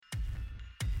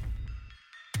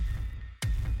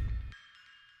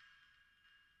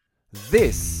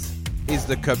This is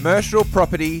the Commercial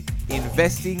Property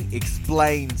Investing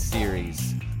Explained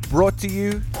series, brought to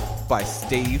you by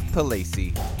Steve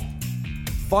Polisi.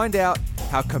 Find out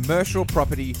how commercial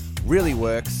property really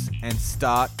works and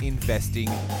start investing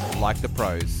like the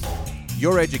pros.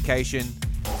 Your education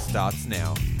starts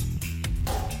now.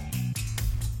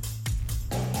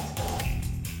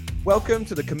 Welcome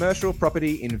to the Commercial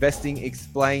Property Investing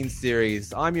Explained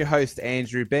series. I'm your host,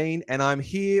 Andrew Bean, and I'm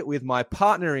here with my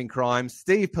partner in crime,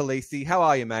 Steve Polisi. How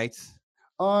are you, mate?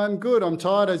 I'm good. I'm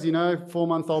tired, as you know,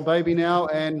 4-month-old baby now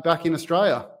and back in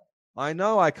Australia. I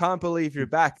know. I can't believe you're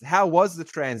back. How was the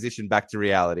transition back to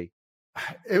reality?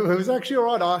 It was actually all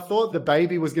right. I thought the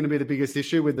baby was going to be the biggest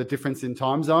issue with the difference in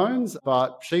time zones,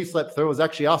 but she slept through. It was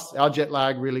actually us. Our jet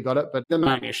lag really got it. But the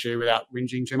main issue, without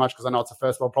whinging too much, because I know it's a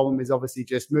first world problem, is obviously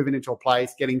just moving into a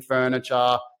place, getting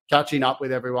furniture, catching up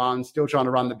with everyone, still trying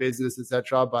to run the business,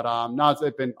 etc. But no,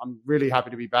 I'm really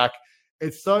happy to be back.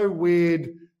 It's so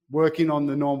weird working on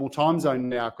the normal time zone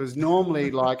now, because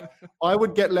normally I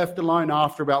would get left alone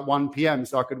after about 1 p.m.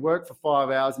 so I could work for 5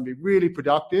 hours and be really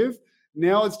productive.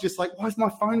 Now it's just like, why does my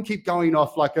phone keep going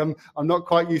off? I'm not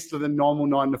quite used to the normal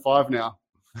 9 to 5 now.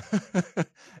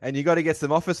 And you got to get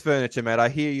some office furniture, mate. I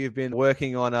hear you've been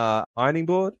working on a ironing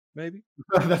board, maybe?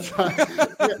 That's right.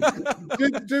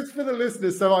 Yeah. Just for the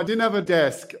listeners, so I didn't have a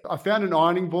desk. I found an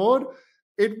ironing board.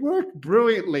 It worked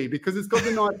brilliantly because it's got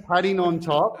the nice padding on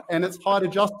top and it's height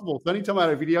adjustable. So anytime I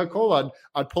had a video call,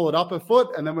 I'd pull it up a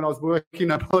foot, and then when I was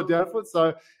working, I'd pull it down a foot.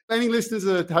 So any listeners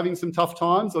that are having some tough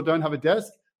times or don't have a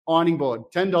desk, ironing board,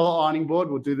 $10 ironing board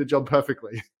will do the job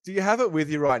perfectly. Do you have it with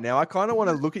you right now? I kind of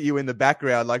want to look at you in the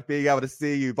background, like being able to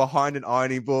see you behind an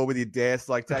ironing board with your desk,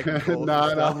 like taking calls. No,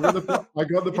 I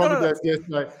got the proper desk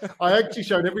yesterday. I actually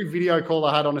showed every video call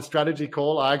I had on a strategy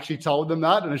call. I actually told them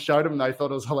that, and I showed them, and they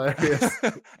thought it was hilarious.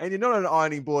 And you're not on an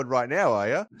ironing board right now, are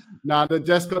you? No, the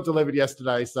desk got delivered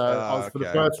yesterday, so I was for the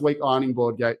first week ironing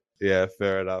board gate. Yeah,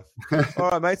 fair enough.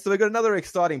 All right, mate. So we've got another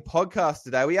exciting podcast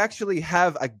today. We actually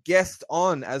have a guest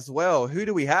on as well. Who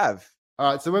do we have?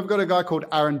 All right, so we've got a guy called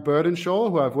Aaron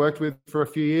Burdenshaw, who I've worked with for a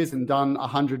few years and done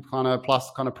 100 plus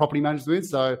property managers with.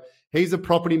 So he's a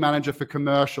property manager for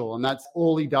commercial, and that's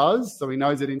all he does. So he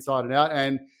knows it inside and out,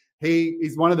 and he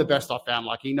is one of the best I've found.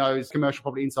 He knows commercial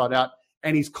property inside out,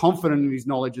 and he's confident in his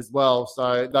knowledge as well.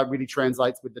 So that really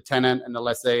translates with the tenant and the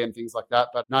lessee and things like that.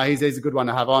 But no, he's a good one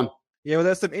to have on. Yeah, well,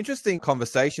 there's some interesting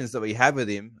conversations that we had with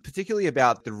him, particularly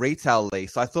about the retail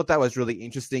lease. I thought that was really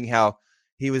interesting how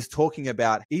he was talking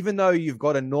about, even though you've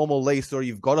got a normal lease or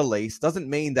you've got a lease, doesn't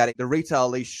mean that the retail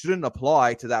lease shouldn't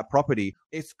apply to that property.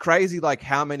 It's crazy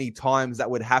how many times that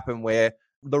would happen where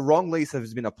the wrong lease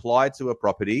has been applied to a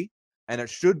property, and it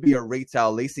should be a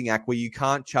retail leasing act where you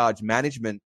can't charge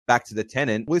management back to the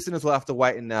tenant. Listeners will have to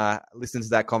wait and listen to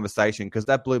that conversation, because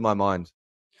that blew my mind.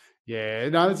 Yeah,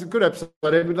 no, it's a good episode.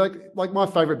 Like my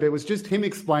favorite bit was just him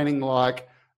explaining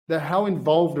how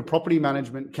involved a property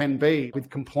management can be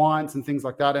with compliance and things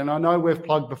like that. And I know we've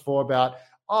plugged before about,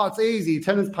 it's easy.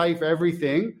 Tenants pay for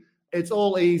everything. It's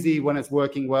all easy when it's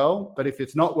working well. But if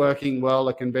it's not working well,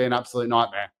 it can be an absolute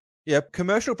nightmare. Yeah,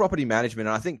 commercial property management,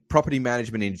 and I think property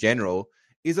management in general,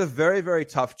 is a very, very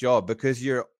tough job because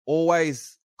you're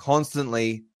always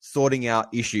constantly sorting out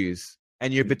issues,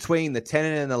 and you're between the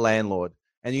tenant and the landlord,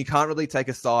 and you can't really take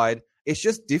a side. It's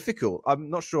just difficult. I'm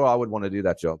not sure I would want to do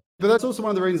that job. But that's also one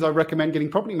of the reasons I recommend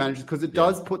getting property managers, because it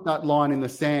does put that line in the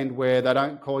sand where they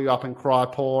don't call you up and cry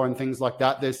poor and things like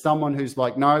that. There's someone who's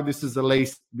like, no, this is the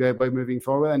lease, we're moving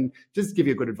forward, and just give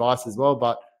you good advice as well.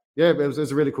 But yeah, it was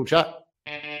a really cool chat.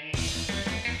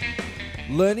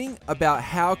 Learning about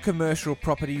how commercial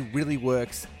property really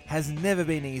works has never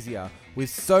been easier, with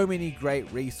so many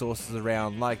great resources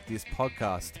around, like this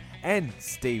podcast and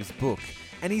Steve's book.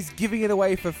 And he's giving it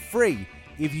away for free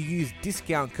if you use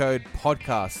discount code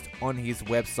podcast on his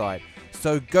website.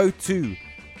 So go to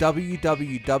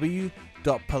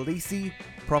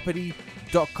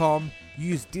www.polisiproperty.com,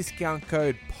 use discount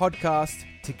code podcast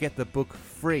to get the book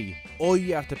free. All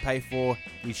you have to pay for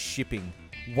is shipping.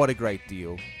 What a great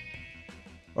deal.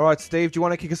 All right, Steve, do you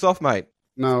want to kick us off, mate?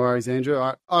 No worries, Andrew.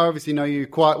 I obviously know you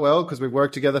quite well because we've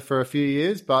worked together for a few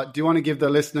years, but do you want to give the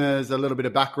listeners a little bit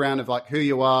of background of who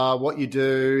you are, what you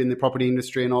do in the property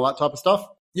industry and all that type of stuff?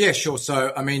 Yeah, sure.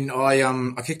 So, I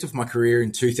kicked off my career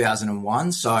in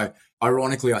 2001. So,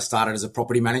 ironically, I started as a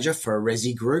property manager for a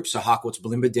resi group. So, Harcourts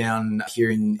Bulimba down here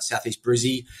in Southeast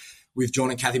Brizzy. with John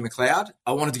and Kathy McLeod.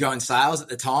 I wanted to go in sales at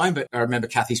the time, but I remember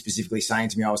Kathy specifically saying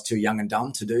to me I was too young and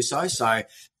dumb to do so. So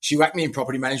she whacked me in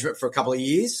property management for a couple of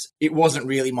years. It wasn't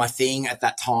really my thing at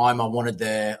that time. I wanted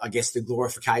the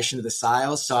glorification of the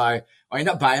sales. So I ended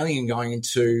up bailing and going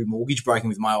into mortgage broking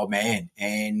with my old man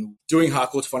and doing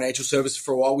Harcourt's financial services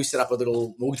for a while. We set up a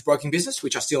little mortgage broking business,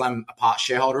 which I still am a part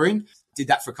shareholder in. Did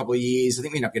that for a couple of years. I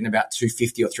think we ended up getting about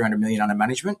 250 or 300 million under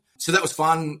management. So that was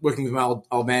fun. Working with my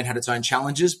old man had its own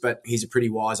challenges, but he's a pretty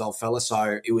wise old fella.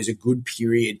 So it was a good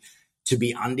period to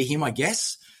be under him, I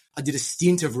guess. I did a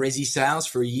stint of resi sales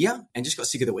for a year and just got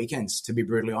sick of the weekends, to be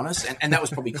brutally honest. And that was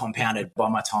probably compounded by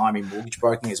my time in mortgage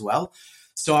broking as well.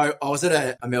 So I was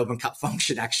at a Melbourne Cup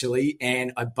function, actually,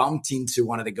 and I bumped into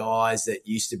one of the guys that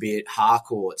used to be at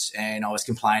Harcourt's, and I was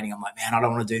complaining. I'm like, man, I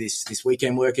don't want to do this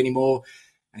weekend work anymore.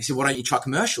 And he said, why don't you try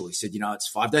commercial? He said, it's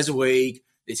 5 days a week.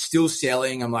 It's still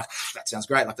selling. I'm like, that sounds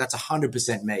great. Like, that's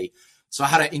 100% me. So I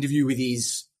had an interview with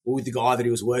the guy that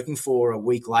he was working for a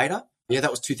week later. Yeah,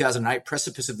 that was 2008,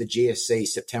 precipice of the GFC,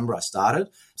 September I started.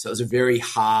 So it was a very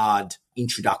hard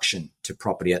introduction to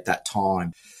property at that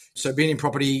time. So been in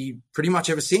property pretty much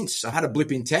ever since. I had a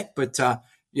blip in tech, but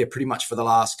pretty much for the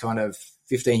last kind of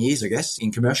 15 years, I guess,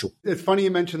 in commercial. It's funny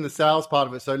you mentioned the sales part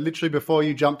of it. So literally before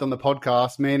you jumped on the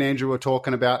podcast, me and Andrew were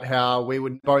talking about how we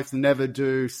would both never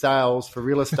do sales for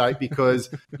real estate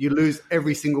because you lose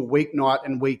every single weeknight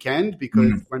and weekend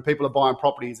because when people are buying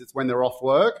properties, it's when they're off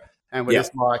work. And we're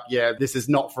just like, this is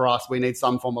not for us. We need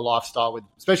some form of lifestyle with,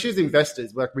 especially as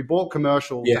investors. Like we bought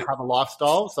commercial to have a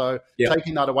lifestyle. So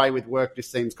taking that away with work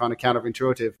just seems kind of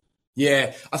counterintuitive.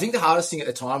 Yeah, I think the hardest thing at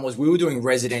the time was we were doing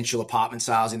residential apartment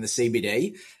sales in the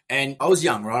CBD, and I was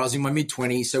young, right? I was in my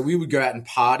mid-20s, so we would go out and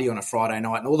party on a Friday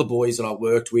night, and all the boys that I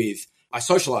worked with, I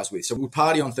socialised with. So we'd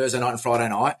party on Thursday night and Friday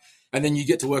night, and then you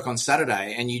get to work on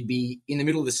Saturday, and you'd be in the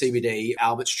middle of the CBD,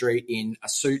 Albert Street, in a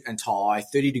suit and tie,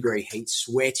 30-degree heat,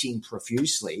 sweating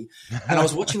profusely. And I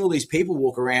was watching all these people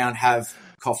walk around, have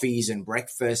coffees and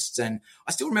breakfasts, and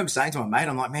I still remember saying to my mate,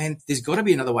 I'm like, man, there's got to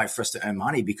be another way for us to earn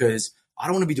money because I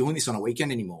don't want to be doing this on a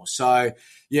weekend anymore. So,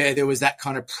 there was that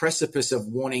kind of precipice of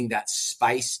wanting that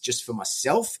space just for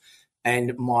myself.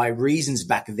 And my reasons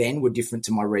back then were different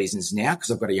to my reasons now because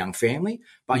I've got a young family.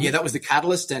 But that was the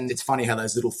catalyst. And it's funny how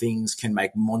those little things can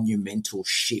make monumental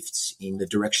shifts in the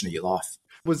direction of your life.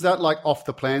 Was that like off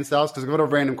the plan sales? Because I've got a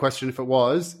random question if it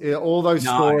was. All those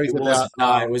stories about...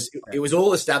 No, it was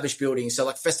all established buildings. So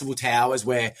like Festival Towers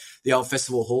where the old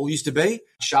Festival Hall used to be,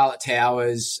 Charlotte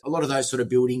Towers, a lot of those sort of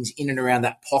buildings in and around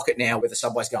that pocket now where the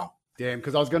subway's going. Damn,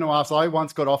 because I was going to ask, I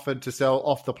once got offered to sell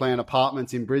off-the-plan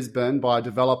apartments in Brisbane by a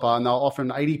developer and they were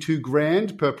offering 82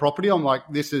 grand per property. I'm like,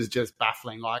 this is just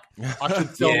baffling. Like, I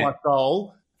should sell my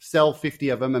soul, sell 50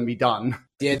 of them and be done.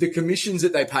 Yeah, the commissions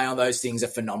that they pay on those things are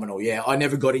phenomenal. Yeah, I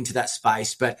never got into that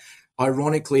space, but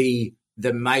ironically,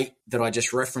 the mate that I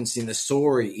just referenced in the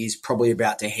story is probably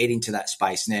about to head into that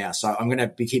space now. So I'm going to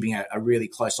be keeping a really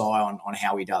close eye on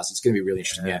how he does. It's going to be really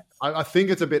interesting. Yeah. I think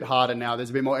it's a bit harder now. There's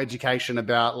a bit more education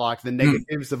about like the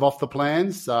negatives of off the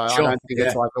plans. So I don't think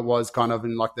it's like it was kind of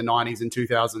in like the 90s and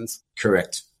 2000s.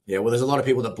 Correct. Yeah, well, there's a lot of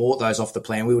people that bought those off the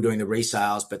plan. We were doing the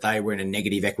resales, but they were in a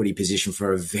negative equity position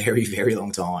for a very, very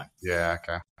long time. Yeah,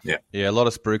 okay. Yeah, a lot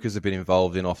of spruikers have been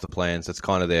involved in off the plans. That's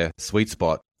kind of their sweet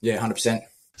spot. Yeah, 100%.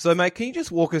 So, mate, can you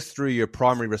just walk us through your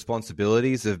primary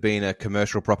responsibilities of being a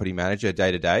commercial property manager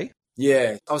day to day?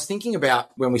 Yeah, I was thinking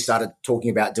about when we started talking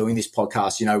about doing this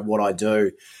podcast, what I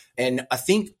do. And I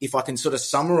think if I can sort of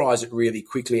summarize it really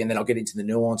quickly, and then I'll get into the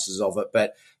nuances of it,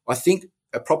 but I think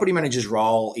a property manager's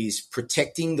role is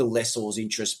protecting the lessor's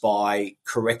interest by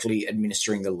correctly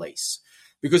administering the lease.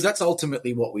 Because that's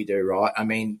ultimately what we do, right? I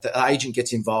mean, the agent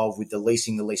gets involved with the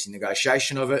leasing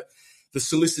negotiation of it. The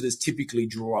solicitors typically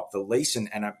draw up the lease and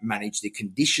manage the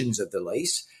conditions of the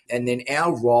lease. And then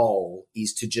our role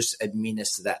is to just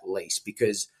administer that lease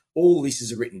because all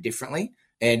leases are written differently.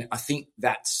 And I think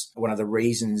that's one of the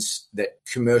reasons that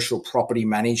commercial property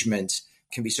management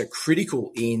can be so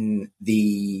critical in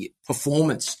the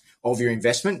performance of your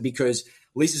investment because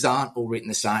leases aren't all written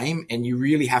the same and you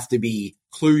really have to be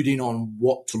clued in on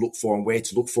what to look for and where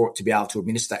to look for it to be able to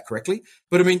administer that correctly.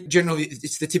 But I mean, generally,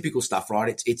 it's the typical stuff,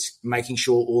 right? It's making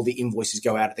sure all the invoices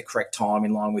go out at the correct time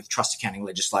in line with trust accounting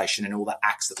legislation and all the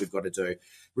acts that we've got to do.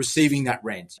 Receiving that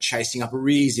rent, chasing up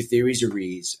arrears if there is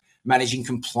arrears, managing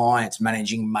compliance,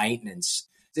 managing maintenance.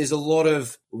 There's a lot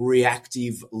of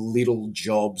reactive little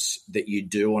jobs that you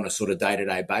do on a sort of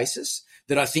day-to-day basis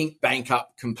that I think bank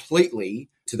up completely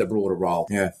to the broader role.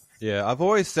 Yeah, I've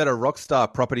always said a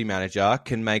rockstar property manager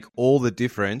can make all the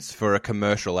difference for a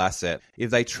commercial asset.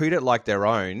 If they treat it like their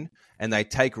own and they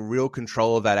take real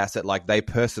control of that asset, like they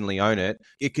personally own it,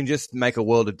 it can just make a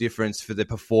world of difference for the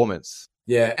performance.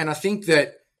 Yeah. And I think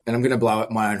that, and I'm going to blow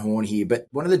up my own horn here, but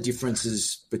one of the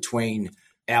differences between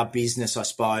our business, I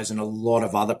suppose, and a lot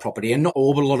of other property, and not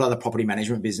all, but a lot of other property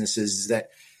management businesses, is that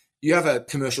you have a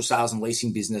commercial sales and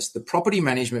leasing business. The property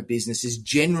management business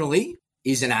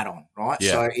is an add-on, right?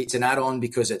 Yeah. So it's an add-on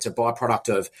because it's a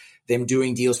byproduct of them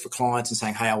doing deals for clients and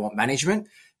saying, hey, I want management.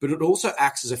 But it also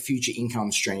acts as a future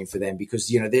income stream for them because,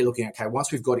 they're looking, okay,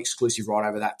 once we've got exclusive right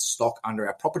over that stock under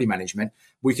our property management,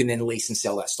 we can then lease and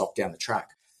sell that stock down the track.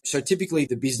 So typically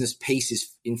the business piece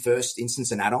is in first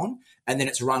instance an add-on, and then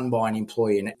it's run by an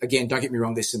employee. And again, don't get me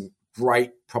wrong, there's some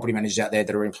great property managers out there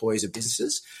that are employees of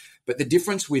businesses. But the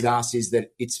difference with us is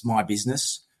that it's my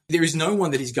business. There is no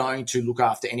one that is going to look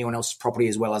after anyone else's property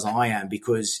as well as I am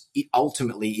because it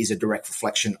ultimately is a direct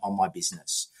reflection on my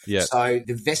business. Yeah. So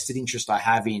the vested interest I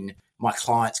have in my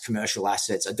clients' commercial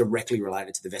assets are directly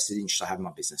related to the vested interest I have in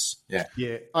my business. Yeah.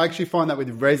 Yeah. I actually find that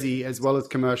with resi as well as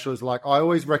commercials, like I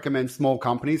always recommend small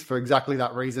companies for exactly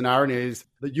that reason, Aaron, is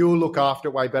that you'll look after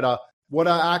it way better. What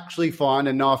I actually find,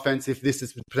 and no offense if this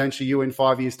is potentially you in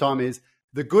 5 years' time, is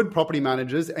the good property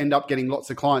managers end up getting lots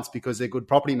of clients because they're good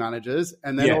property managers.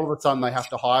 And then all of a sudden they have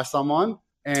to hire someone.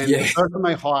 And the person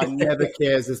they hire never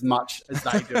cares as much as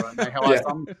they do. And they hire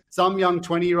some young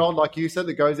 20-year-old, like you said,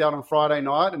 that goes out on Friday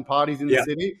night and parties in the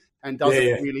city and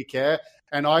doesn't really care.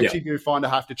 And I actually do find I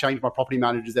have to change my property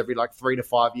managers every 3 to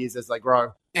 5 years as they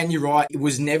grow. And you're right. It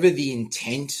was never the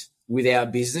intent with our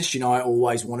business. I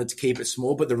always wanted to keep it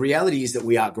small. But the reality is that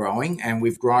we are growing, and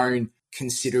we've grown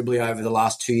considerably over the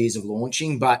last 2 years of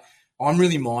launching. But I'm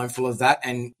really mindful of that.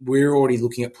 And we're already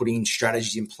looking at putting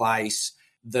strategies in place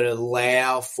that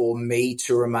allow for me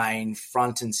to remain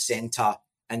front and center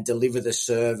and deliver the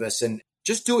service and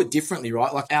just do it differently,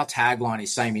 right? Like our tagline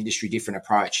is same industry, different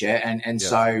approach. Yeah. And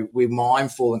so we're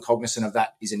mindful and cognizant of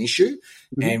that is an issue.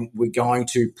 Mm-hmm. And we're going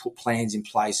to put plans in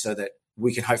place so that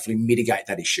we can hopefully mitigate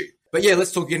that issue. But yeah,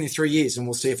 let's talk again in 3 years and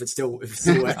we'll see if it's still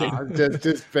working.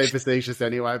 just be facetious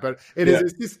anyway. But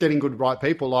it's just getting good right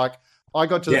people. Like I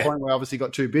got to the point where I obviously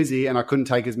got too busy and I couldn't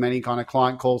take as many kind of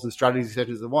client calls and strategy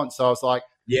sessions as I want. So I was like,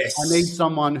 I need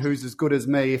someone who's as good as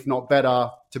me, if not better,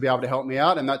 to be able to help me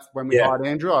out. And that's when we hired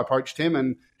Andrew. I approached him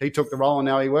and he took the role and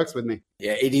now he works with me.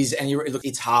 Yeah, it is. And look,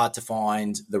 it's hard to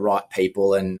find the right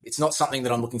people. And it's not something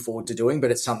that I'm looking forward to doing,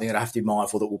 but it's something that I have to be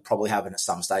mindful that we'll probably happen at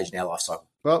some stage in our life cycle.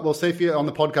 Well, we'll see if you're on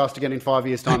the podcast again in 5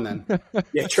 years' time then.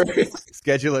 Yeah, true.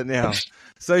 Schedule it now.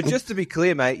 So just to be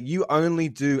clear, mate, you only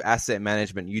do asset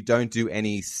management. You don't do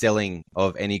any selling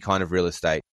of any kind of real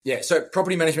estate. Yeah, so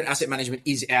property management, asset management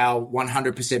is our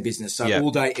 100% business. So all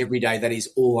day, every day, that is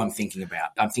all I'm thinking about.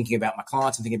 I'm thinking about my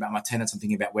clients, I'm thinking about my tenants, I'm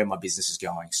thinking about where my business is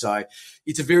going. So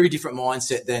it's a very different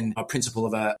mindset than a principal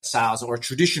of a sales or a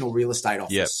traditional real estate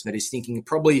office that is thinking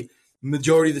probably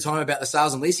majority of the time about the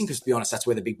sales and leasing, because to be honest, that's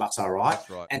where the big bucks are, right? That's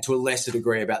right. And to a lesser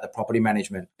degree about the property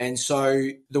management. And so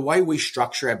the way we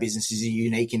structure our business is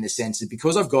unique in the sense that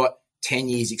because I've got 10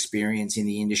 years experience in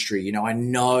the industry, I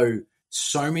know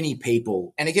so many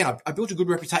people. And again, I built a good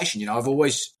reputation. I've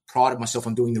always prided myself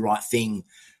on doing the right thing,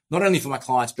 not only for my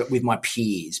clients, but with my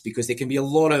peers, because there can be a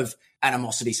lot of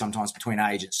animosity sometimes between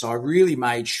agents. So I really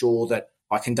made sure that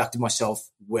I conducted myself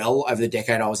well over the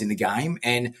decade I was in the game.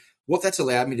 And what that's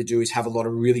allowed me to do is have a lot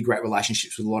of really great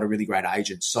relationships with a lot of really great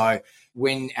agents. So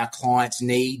when our clients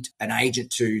need an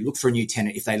agent to look for a new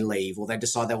tenant if they leave or they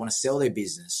decide they want to sell their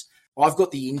business, I've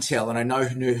got the intel and I know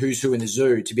who's who in the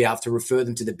zoo to be able to refer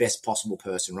them to the best possible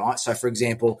person, right? So, for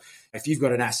example, if you've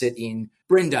got an asset in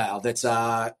Brendale that's,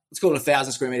 let's call it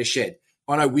 1,000 square meter shed,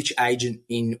 I know which agent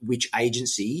in which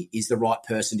agency is the right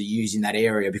person to use in that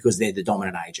area because they're the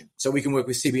dominant agent. So we can work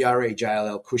with CBRE,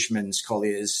 JLL, Cushman's,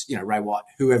 Colliers, Ray White,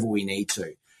 whoever we need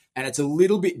to. And it's a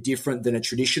little bit different than a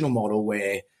traditional model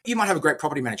where you might have a great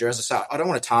property manager. As I say, I don't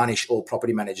want to tarnish all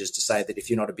property managers to say that if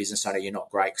you're not a business owner, you're not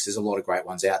great, because there's a lot of great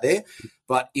ones out there.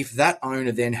 But if that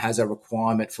owner then has a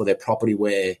requirement for their property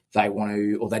where they want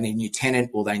to, or they need a new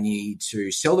tenant, or they need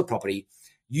to sell the property,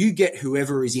 you get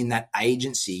whoever is in that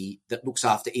agency that looks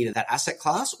after either that asset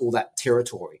class or that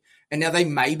territory. And now they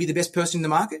may be the best person in the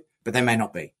market, but they may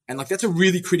not be. And that's a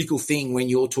really critical thing when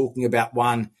you're talking about,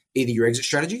 one, either your exit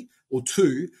strategy, or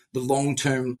two, the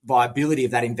long-term viability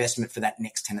of that investment for that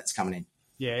next tenant that's coming in.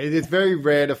 Yeah, it's very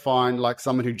rare to find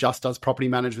someone who just does property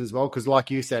management as well, because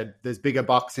like you said, there's bigger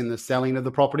bucks in the selling of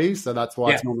the properties, so that's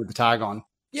why it's normally the tag on.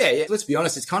 Yeah, let's be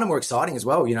honest, it's kind of more exciting as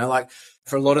well,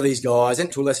 for a lot of these guys,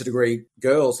 and to a lesser degree,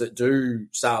 girls that do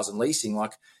sales and leasing,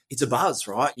 it's a buzz,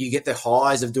 right? You get the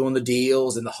highs of doing the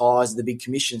deals and the highs of the big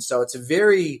commissions. So it's a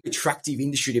very attractive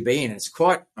industry to be in. It's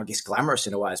quite, I guess, glamorous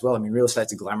in a way as well. I mean, real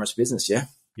estate's a glamorous business, yeah?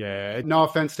 Yeah, no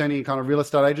offense to any kind of real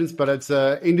estate agents, but it's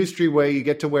an industry where you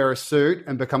get to wear a suit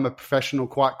and become a professional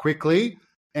quite quickly.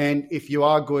 And if you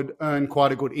are good, earn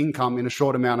quite a good income in a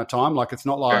short amount of time. Like it's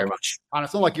not like, Very much. and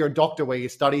it's not like you're a doctor where you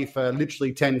study for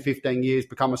literally 10, 15 years,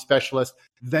 become a specialist,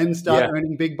 then start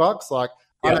earning big bucks. Like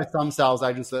I know some sales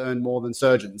agents that earn more than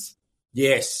surgeons.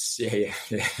 Yes. Yeah.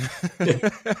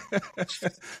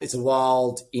 It's a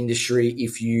wild industry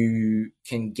if you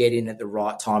can get in at the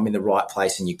right time in the right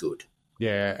place and you're good.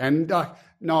 Yeah. And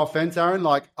no offense, Aaron,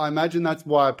 like I imagine that's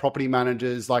why property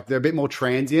managers, like they're a bit more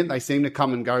transient. They seem to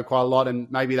come and go quite a lot. And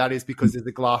maybe that is because there's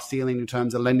a glass ceiling in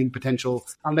terms of lending potential,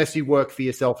 unless you work for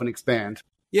yourself and expand.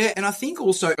 Yeah, and I think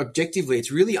also objectively,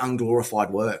 it's really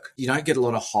unglorified work. You don't get a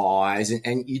lot of highs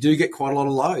and you do get quite a lot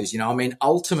of lows. You know, I mean,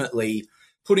 ultimately,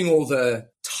 putting all the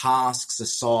tasks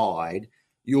aside,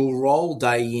 your role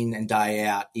day in and day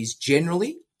out is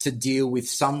generally to deal with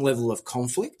some level of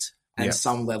conflict and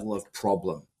some level of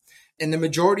problem. And the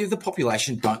majority of the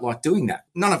population don't like doing that.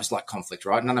 None of us like conflict,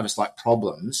 right? None of us like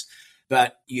problems,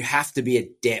 but you have to be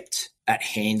adept at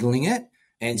handling it.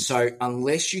 And so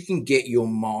unless you can get your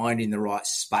mind in the right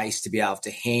space to be able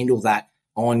to handle that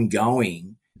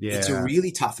ongoing, it's a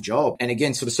really tough job. And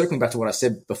again, sort of circling back to what I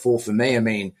said before, for me, I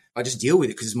mean, I just deal with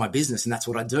it because it's my business and that's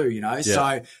what I do, you know?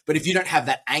 So, but if you don't have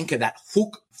that anchor, that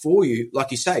hook for you,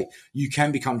 like you say, you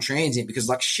can become transient because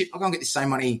like, shit, I'll go and get the same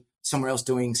money somewhere else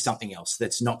doing something else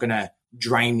that's not going to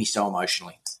drain me so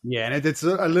emotionally. Yeah, and it's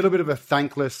a little bit of a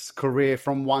thankless career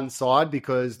from one side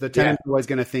because the tenant's always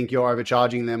going to think you're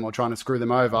overcharging them or trying to screw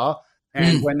them over.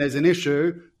 And when there's an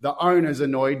issue, the owner's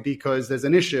annoyed because there's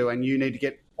an issue and you need to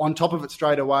get on top of it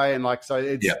straight away. And like, so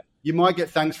it's, you might get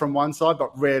thanks from one side,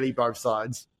 but rarely both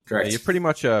sides. Correct. Yeah, you're pretty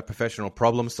much a professional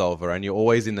problem solver and you're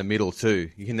always in the middle too.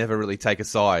 You can never really take a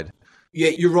side. Yeah,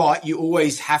 you're right. You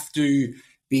always have to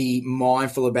be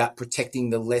mindful about protecting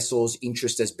the lessor's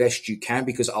interest as best you can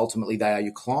because ultimately they are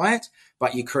your client.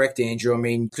 But you're correct, Andrew. I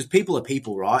mean, because people are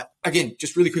people, right? Again,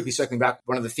 just really quickly circling back,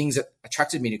 one of the things that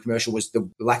attracted me to commercial was the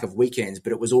lack of weekends,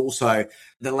 but it was also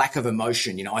the lack of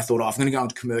emotion. You know, I thought, I'm going to go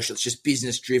into commercial. It's just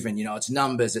business driven. You know, it's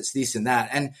numbers, it's this and that.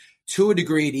 And to a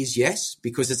degree it is, yes,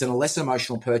 because it's a less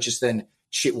emotional purchase than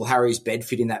shit, will Harry's bed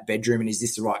fit in that bedroom? And is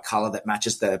this the right color that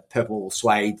matches the purple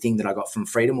suede thing that I got from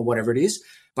Freedom or whatever it is?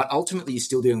 But ultimately, you're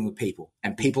still dealing with people,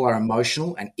 and people are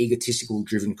emotional and egotistical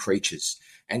driven creatures.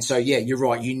 And so, yeah, you're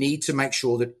right. You need to make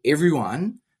sure that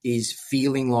everyone is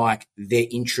feeling like their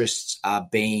interests are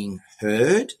being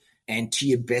heard and to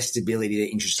your best ability, their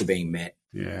interests are being met.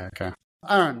 Yeah. Okay.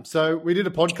 Aaron, so we did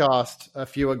a podcast a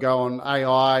few ago on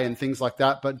AI and things like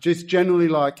that, but just generally,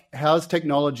 like, how's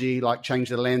technology like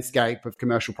changed the landscape of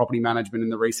commercial property management in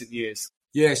the recent years?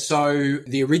 Yeah, so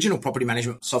the original property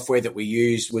management software that we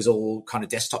used was all kind of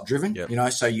desktop driven, you know,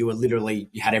 so you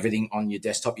had everything on your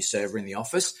desktop, your server in the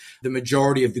office. The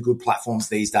majority of the good platforms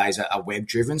these days are web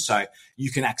driven, so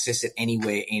you can access it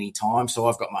anywhere, anytime. So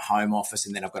I've got my home office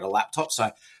and then I've got a laptop.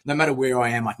 So no matter where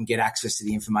I am, I can get access to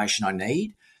the information I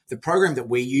need. The program that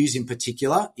we use in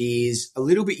particular is a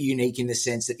little bit unique in the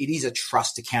sense that it is a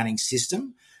trust accounting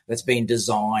system that's been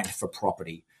designed for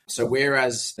property. So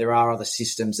whereas there are other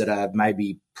systems that are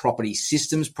maybe property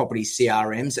systems, property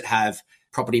CRMs that have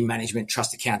property management,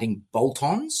 trust accounting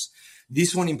bolt-ons,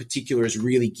 this one in particular is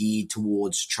really geared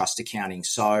towards trust accounting.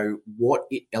 So what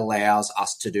it allows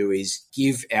us to do is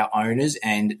give our owners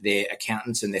and their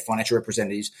accountants and their financial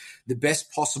representatives the best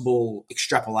possible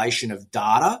extrapolation of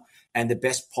data and the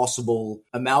best possible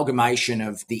amalgamation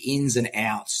of the ins and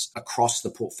outs across the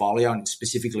portfolio and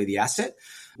specifically the asset.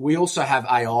 We also have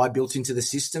AI built into the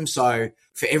system. So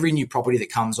for every new property that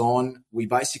comes on, we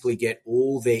basically get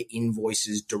all their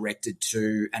invoices directed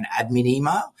to an admin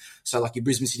email. So like your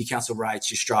Brisbane City Council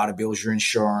rates, your strata bills, your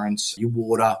insurance, your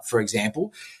water, for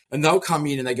example. And they'll come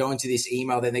in and they go into this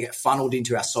email, then they get funneled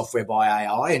into our software by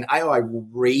AI, and AI will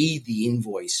read the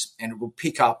invoice and it will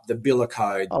pick up the biller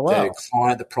code, the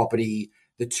client, the property,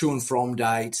 the to and from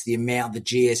dates, the amount, the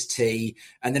GST,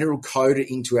 and then it will code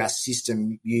it into our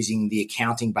system using the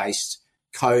accounting-based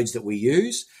codes that we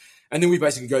use. And then we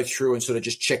basically go through and sort of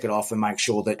just check it off and make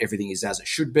sure that everything is as it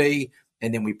should be,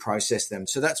 and then we process them.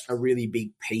 So that's a really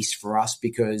big piece for us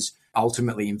because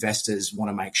ultimately investors want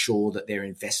to make sure that their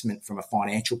investment from a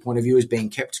financial point of view is being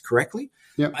kept correctly.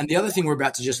 Yep. And the other thing we're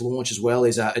about to just launch as well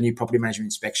is a new property management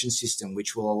inspection system,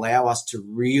 which will allow us to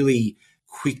really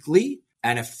quickly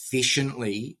and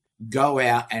efficiently go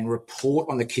out and report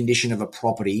on the condition of a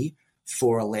property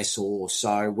for a lessor.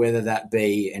 So whether that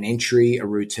be an entry, a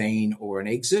routine, or an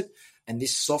exit. and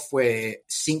this software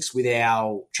syncs with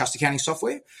our trust accounting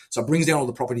software. So it brings down all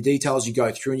the property details. You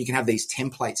go through and you can have these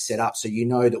templates set up. So you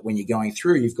know that when you're going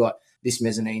through, you've got this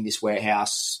mezzanine, this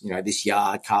warehouse, this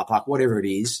yard, car park, whatever it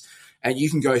is. And you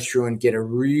can go through and get a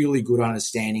really good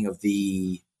understanding of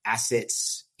the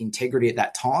assets integrity at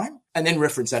that time, and then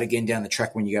reference that again down the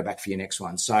track when you go back for your next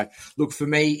one. So look, for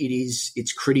me,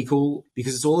 it's critical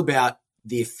because it's all about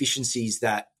the efficiencies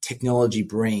that technology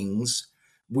brings,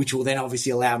 which will then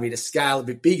obviously allow me to scale a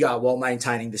bit bigger while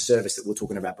maintaining the service that we were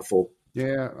talking about before.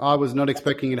 Yeah, I was not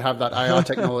expecting you to have that AI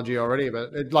technology already,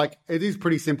 but it is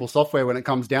pretty simple software when it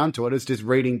comes down to it. It's just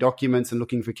reading documents and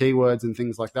looking for keywords and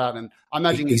things like that. And I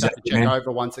imagine you have to check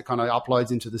over once it kind of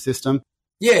uploads into the system.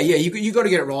 Yeah, you got to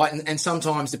get it right. And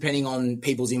sometimes, depending on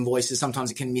people's invoices,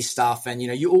 sometimes it can miss stuff. And,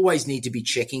 you always need to be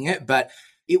checking it. But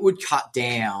it would cut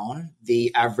down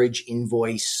the average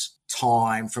invoice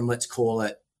time from, let's call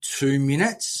it 2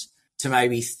 minutes to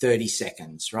maybe 30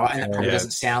 seconds, right? And that probably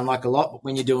doesn't sound like a lot, but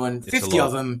when you're doing 50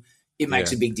 of them, it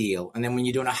makes a big deal. And then when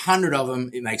you're doing 100 of them,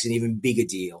 it makes an even bigger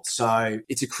deal. So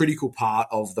it's a critical part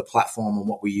of the platform and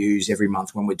what we use every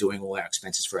month when we're doing all our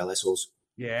expenses for our lessors.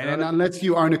 Yeah, and unless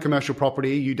you own a commercial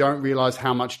property, you don't realize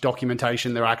how much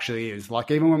documentation there actually is. Like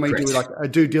even when we do like a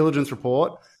due diligence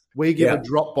report, we give a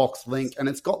Dropbox link and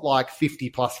it's got like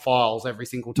 50 plus files every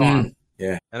single time.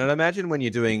 Yeah. And I'd imagine when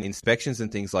you're doing inspections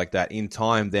and things like that, in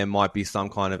time, there might be some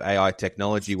kind of AI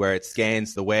technology where it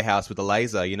scans the warehouse with a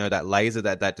laser, that laser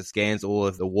that just scans all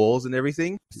of the walls and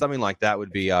everything. Something like that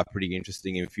would be pretty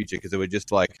interesting in the future because it would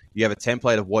just you have a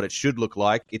template of what it should look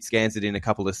like. It scans it in a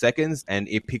couple of seconds and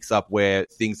it picks up where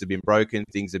things have been broken,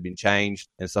 things have been changed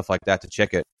and stuff like that to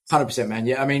check it. 100%, man.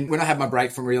 Yeah. I mean, when I had my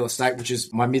break from real estate, which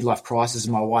is my midlife crisis, as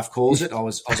my wife calls it, I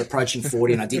was approaching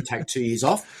 40 and I did take 2 years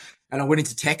off. And I went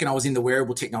into tech and I was in the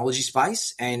wearable technology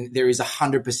space, and there is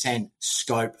 100%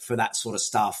 scope for that sort of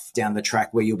stuff down the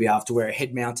track where you'll be able to wear a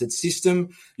head mounted system.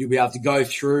 You'll be able to go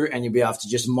through and you'll be able to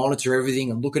just monitor everything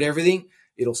and look at everything.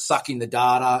 It'll suck in the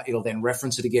data. It'll then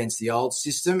reference it against the old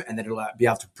system and then it'll be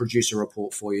able to produce a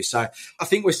report for you. So I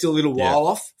think we're still a little while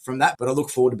off from that, but I look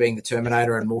forward to being the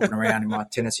Terminator and walking around in my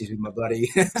tenancies with my bloody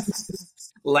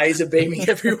laser beaming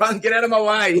everyone. Get out of my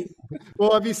way.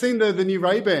 Well, have you seen the new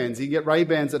Ray-Bans? You get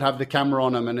Ray-Bans that have the camera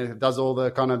on them and it does all the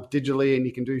kind of digitally, and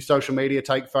you can do social media,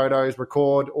 take photos,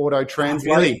 record, auto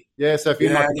translate. Oh, really? Yeah, so if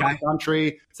you're in another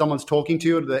country, someone's talking to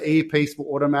you, the earpiece will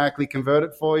automatically convert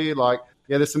it for you.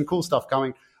 There's some cool stuff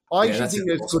coming. I usually think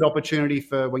there's awesome. Good opportunity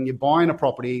for when you're buying a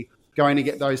property, going to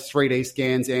get those 3D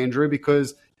scans, Andrew,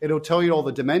 because it'll tell you all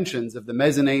the dimensions of the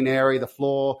mezzanine area, the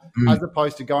floor, as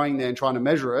opposed to going there and trying to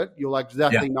measure it. You'll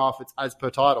exactly know if it's as per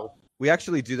title. We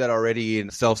actually do that already in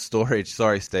self-storage.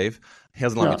 Sorry, Steve. He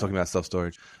doesn't like me talking about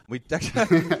self-storage.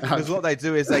 Because what they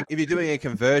do is if you're doing a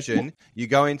conversion, you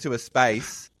go into a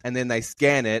space and then they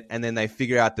scan it and then they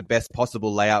figure out the best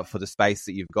possible layout for the space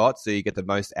that you've got so you get the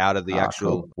most out of the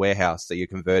actual warehouse that you're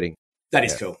converting. That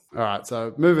is cool. All right,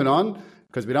 so moving on,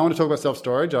 because we don't want to talk about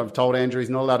self-storage. I've told Andrew he's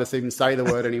not allowed to even say the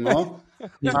word anymore.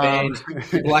 He's banned.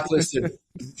 Blacklisted.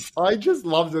 I just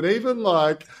loved it. Even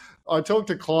I talk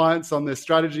to clients on their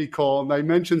strategy call and they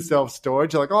mention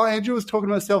self-storage. They're like, oh, Andrew was talking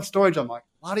about self-storage. I'm like,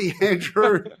 bloody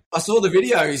Andrew. I saw the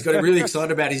video. He's got really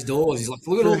excited about his doors. He's like,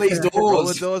 look at all these doors. All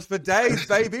the doors for days,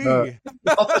 baby. All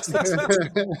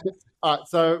right,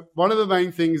 so one of the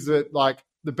main things that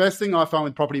the best thing I find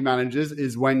with property managers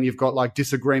is when you've got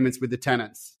disagreements with the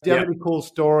tenants. Do you have any cool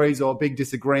stories or big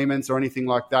disagreements or anything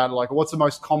like that? What's the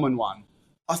most common one?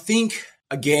 I think,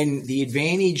 again, the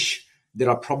advantage that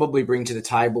I probably bring to the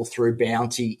table through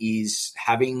Bounty is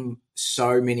having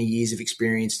so many years of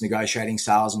experience negotiating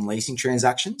sales and leasing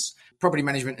transactions. Property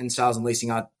management and sales and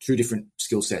leasing are two different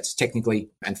skill sets, technically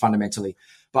and fundamentally.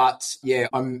 But yeah,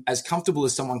 I'm as comfortable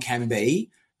as someone can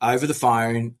be over the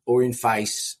phone or in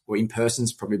face, or in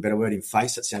person's probably a better word, in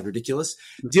face. That sounds ridiculous.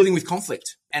 Dealing with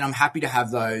conflict. And I'm happy to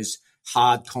have those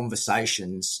hard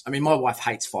conversations. I mean, my wife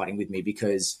hates fighting with me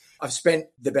because I've spent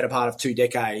the better part of 2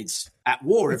 decades at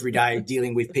war every day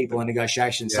dealing with people and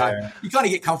negotiations. So you kind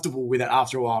of get comfortable with it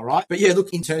after a while, right? But yeah,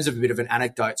 look, in terms of a bit of an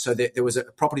anecdote, so there was a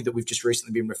property that we've just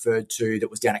recently been referred to that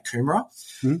was down at Coomera.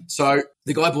 So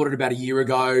the guy bought it about a year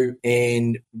ago.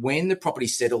 And when the property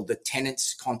settled, the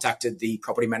tenants contacted the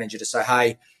property manager to say,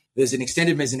 hey, there's an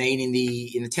extended mezzanine in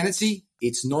the tenancy.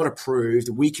 It's not approved.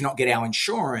 We cannot get our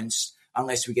insurance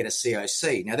unless we get a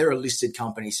COC. Now, they're a listed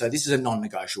company, so this is a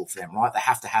non-negotiable for them, right? They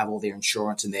have to have all their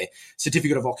insurance and their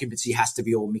certificate of occupancy has to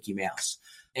be all Mickey Mouse.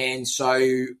 And so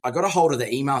I got a hold of the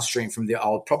email stream from the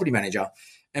old property manager.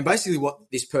 And basically what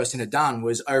this person had done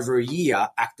was over a year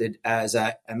acted as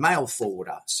a mail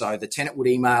forwarder. So the tenant would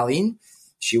email in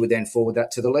She would then forward that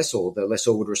to the lessor. The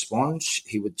lessor would respond.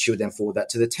 She would then forward that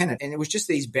to the tenant. And it was just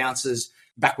these bounces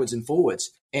backwards and forwards.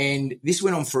 And this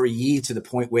went on for a year to the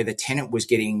point where the tenant was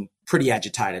getting pretty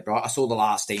agitated, right? I saw the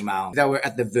last email. They were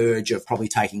at the verge of probably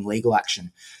taking legal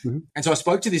action. Mm-hmm. And so I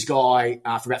spoke to this guy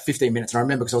for about 15 minutes. And I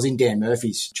remember because I was in Dan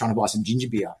Murphy's trying to buy some ginger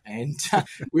beer. And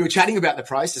we were chatting about the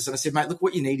process. And I said, mate, look,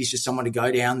 what you need is just someone to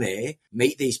go down there,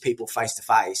 meet these people face to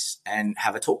face and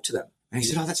have a talk to them. And he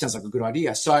said, oh, that sounds like a good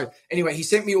idea. So anyway, he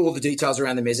sent me all the details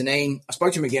around the mezzanine. I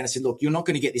spoke to him again. I said, look, you're not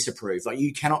going to get this approved. Like,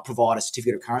 you cannot provide a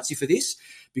certificate of currency for this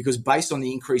because based on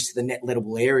the increase to the net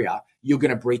lettable area, you're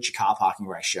going to breach your car parking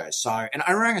ratios. So, and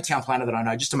I rang a town planner that I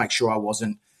know just to make sure I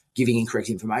wasn't giving incorrect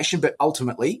information. But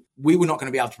ultimately, we were not going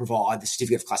to be able to provide the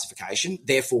certificate of classification.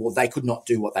 Therefore, they could not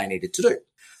do what they needed to do.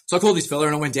 So I called this fella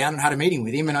and I went down and had a meeting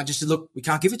with him. And I just said, look, we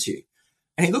can't give it to you.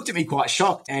 And he looked at me quite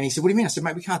shocked. And he said, what do you mean? I said,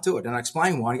 mate, we can't do it. And I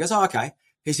explained why. And he goes, oh, okay.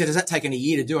 He said, has that taken a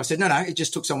year to do? I said, no, it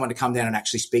just took someone to come down and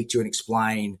actually speak to you and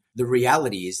explain the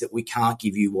reality is that we can't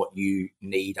give you what you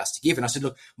need us to give. And I said,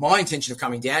 look, my intention of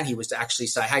coming down here was to actually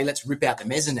say, hey, let's rip out the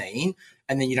mezzanine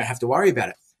and then you don't have to worry about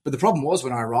it. But the problem was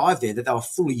when I arrived there that they were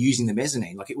fully using the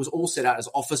mezzanine. Like, it was all set out as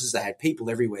offices. They had people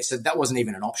everywhere. So that wasn't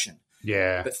even an option.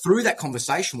 Yeah. But through that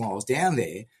conversation while I was down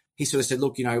there, he sort of said,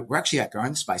 look, we're actually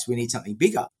outgrowing the space. We need something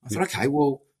bigger. I thought, okay,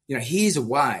 well, here's a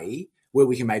way where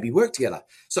we can maybe work together.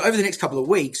 So over the next couple of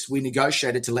weeks, we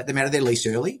negotiated to let them out of their lease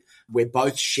early. We're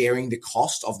both sharing the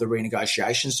cost of the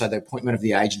renegotiation, so the appointment of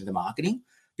the agent and the marketing,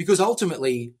 because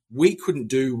ultimately we couldn't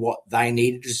do what they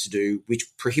needed us to do, which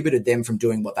prohibited them from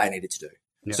doing what they needed to do.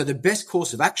 Yeah. So the best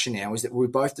course of action now is that we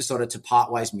both decided to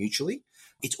part ways mutually.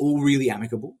 It's all really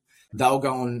amicable. They'll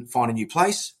go and find a new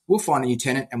place. We'll find a new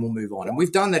tenant and we'll move on. And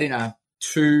we've done that in a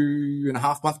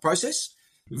 2.5 month process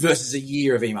versus a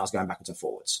year of emails going backwards and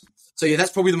forwards. So, yeah,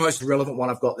 that's probably the most relevant one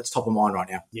I've got that's top of mind right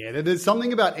now. Yeah, there's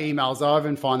something about emails. I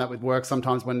even find that with work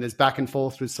sometimes when there's back and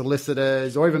forth with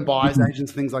solicitors or even buyers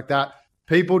agents, things like that.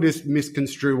 People just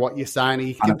misconstrue what you're saying.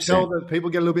 You can 100%. Tell that people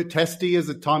get a little bit testy as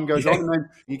the time goes on. And then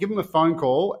you give them a phone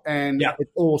call and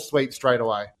it's all sweet straight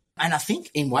away. And I think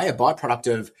in a way, a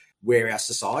byproduct of where our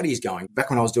society is going.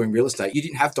 Back when I was doing real estate, you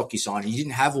didn't have DocuSign. You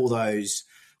didn't have all those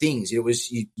things. It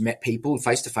was you met people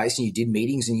face to face and you did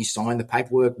meetings and you signed the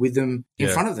paperwork with them in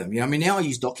front of them. Now I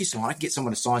use DocuSign. I can get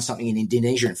someone to sign something in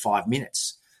Indonesia in 5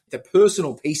 minutes. The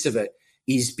personal piece of it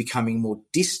is becoming more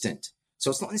distant.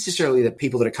 So it's not necessarily the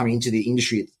people that are coming into the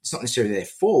industry. It's not necessarily their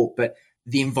fault, but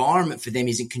the environment for them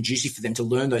isn't conducive for them to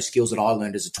learn those skills that I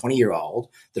learned as a 20-year-old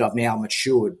that I've now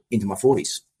matured into my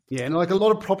 40s. Yeah, and like a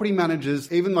lot of property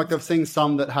managers, even like I've seen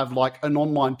some that have like an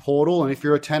online portal, and if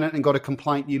you're a tenant and got a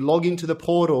complaint, you log into the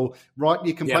portal, write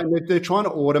your complaint. Yep. They're trying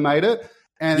to automate it,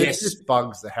 and it just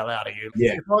bugs the hell out of you.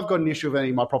 Yeah. If I've got an issue with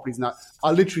any of my properties,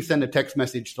 I literally send a text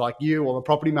message to like you or the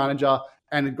property manager,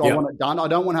 and I want it done. I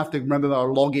don't want to have to remember to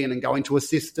log in and go into a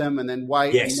system and then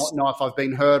wait and not know if I've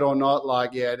been heard or not.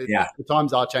 Like, the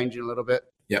times are changing a little bit.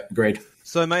 Yep, agreed.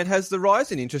 So, mate, has the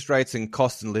rise in interest rates and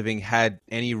cost of living had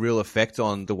any real effect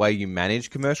on the way you manage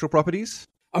commercial properties?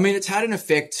 I mean, it's had an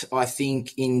effect, I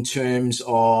think, in terms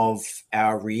of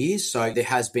our arrears. So there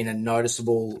has been a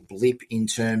noticeable blip in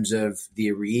terms of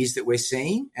the arrears that we're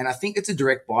seeing. And I think it's a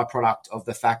direct byproduct of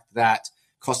the fact that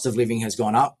cost of living has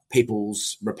gone up,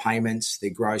 people's repayments, their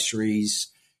groceries,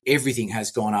 everything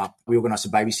has gone up. We organised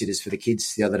some babysitters for the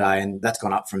kids the other day, and that's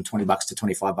gone up from $20 to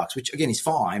 $25, which again is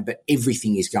fine, but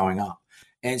everything is going up.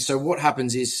 And so what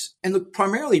happens is, and look,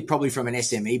 primarily probably from an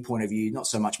SME point of view, not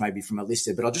so much maybe from a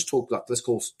listed, but I'll just talk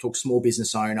talk small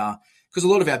business owner, because a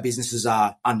lot of our businesses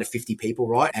are under 50 people,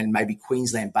 right? And maybe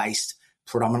Queensland based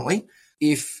predominantly.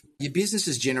 If your business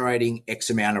is generating X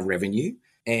amount of revenue,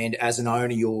 and as an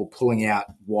owner, you're pulling out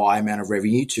Y amount of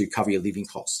revenue to cover your living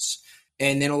costs,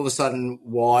 and then all of a sudden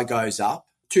Y goes up,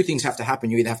 two things have to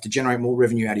happen. You either have to generate more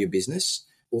revenue out of your business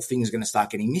or things are going to start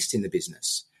getting missed in the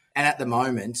business. And at the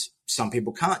moment, some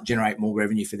people can't generate more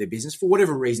revenue for their business for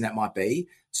whatever reason that might be.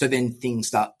 So then things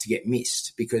start to get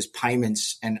missed because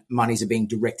payments and monies are being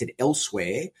directed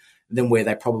elsewhere than where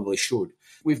they probably should.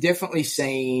 We've definitely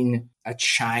seen a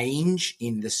change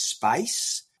in the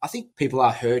space. I think people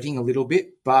are hurting a little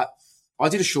bit, but I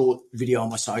did a short video on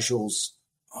my socials,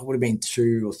 it would have been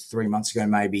 2 or 3 months ago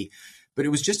maybe, but it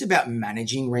was just about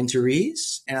managing rent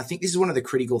arrears. And I think this is one of the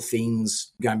critical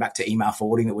things, going back to email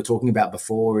forwarding that we're talking about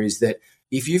before, is that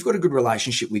if you've got a good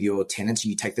relationship with your tenants,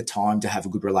 you take the time to have a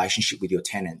good relationship with your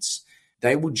tenants,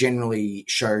 they will generally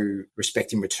show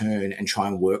respect in return and try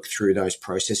and work through those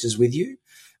processes with you.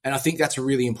 And I think that's a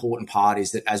really important part,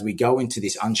 is that as we go into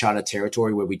this uncharted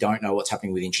territory where we don't know what's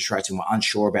happening with interest rates and we're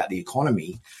unsure about the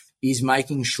economy, is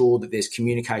making sure that there's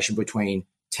communication between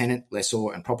tenant,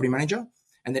 lessor and property manager.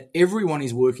 and that everyone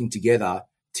is working together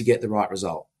to get the right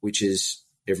result, which is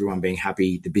everyone being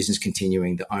happy, the business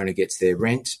continuing, the owner gets their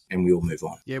rent, and we all move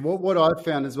on. Yeah, what I've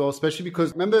found as well, especially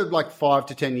because remember like 5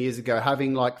 to 10 years ago,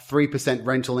 having like 3%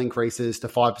 rental increases to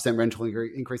 5% rental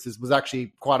increases was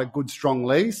actually quite a good, strong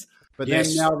lease. But then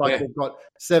now we've got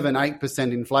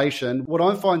 7-8% inflation. What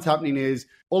I find happening is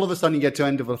all of a sudden you get to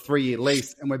end of a 3-year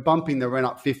lease and we're bumping the rent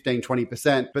up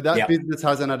 15-20%. But that business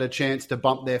hasn't had a chance to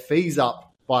bump their fees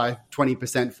up by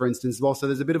 20%, for instance, as well. So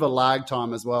there's a bit of a lag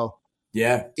time as well.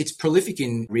 Yeah, it's prolific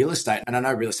in real estate. And I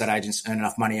know real estate agents earn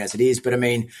enough money as it is. But I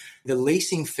mean, the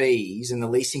leasing fees and the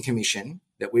leasing commission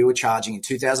that we were charging in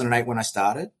 2008 when I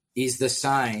started is the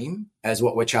same as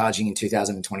what we're charging in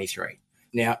 2023.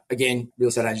 Now, again, real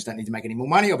estate agents don't need to make any more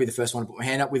money. I'll be the first one to put my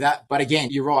hand up with that. But again,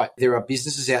 you're right. There are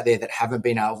businesses out there that haven't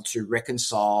been able to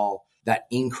reconcile that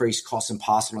increased cost and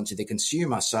pass it on to the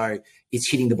consumer. So it's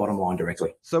hitting the bottom line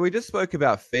directly. So we just spoke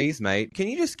about fees, mate. Can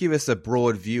you just give us a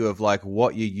broad view of like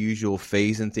what your usual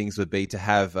fees and things would be to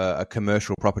have a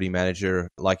commercial property manager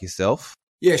like yourself?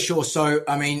 Yeah, sure. So,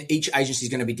 I mean, each agency is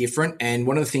going to be different. And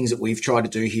one of the things that we've tried to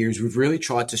do here is we've really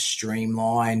tried to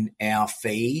streamline our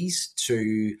fees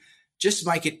to just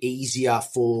make it easier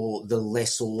for the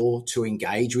lessor to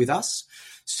engage with us.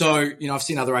 So, I've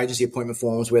seen other agency appointment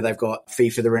forms where they've got fee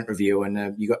for the rent review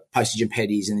and you've got postage and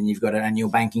petties, and then you've got an annual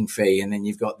banking fee, and then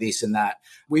you've got this and that.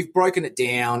 We've broken it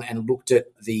down and looked at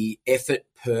the effort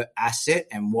per asset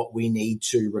and what we need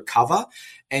to recover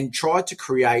and tried to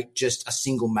create just a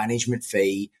single management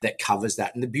fee that covers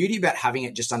that. And the beauty about having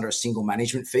it just under a single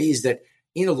management fee is that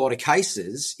in a lot of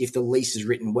cases, if the lease is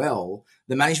written well,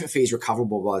 the management fee is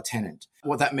recoverable by the tenant.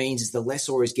 What that means is the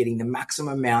lessor is getting the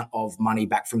maximum amount of money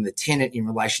back from the tenant in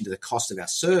relation to the cost of our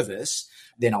service,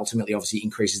 then ultimately obviously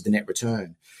increases the net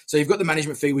return. So you've got the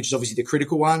management fee, which is obviously the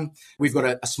critical one. We've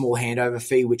got a small handover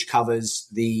fee, which covers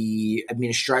the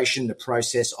administration, the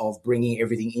process of bringing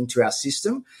everything into our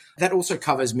system. That also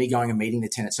covers me going and meeting the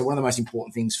tenant. So one of the most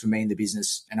important things for me in the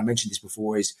business, and I mentioned this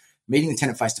before, is meeting the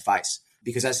tenant face to face.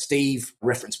 Because as Steve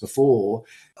referenced before,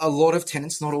 a lot of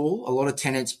tenants, not all, a lot of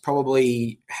tenants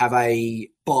probably have a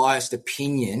biased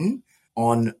opinion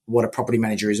on what a property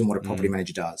manager is and what a property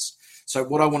manager does. So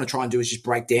what I want to try and do is just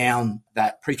break down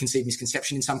that preconceived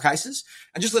misconception in some cases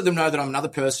and just let them know that I'm another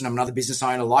person, I'm another business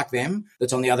owner like them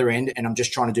that's on the other end, and I'm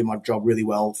just trying to do my job really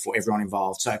well for everyone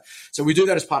involved. So we do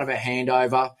that as part of our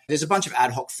handover. There's a bunch of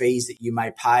ad hoc fees that you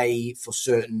may pay for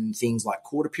certain things like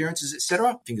court appearances,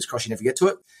 etc. Fingers crossed you never get to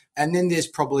it. And then there's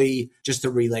probably just the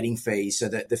reletting fees, so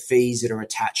that the fees that are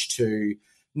attached to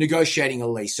negotiating a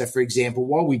lease. So for example,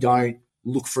 while we don't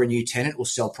look for a new tenant or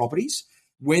sell properties,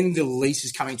 when the lease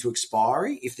is coming to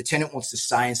expiry, if the tenant wants to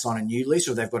stay and sign a new lease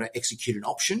or they've got to execute an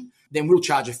option, then we'll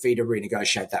charge a fee to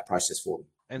renegotiate that process for them.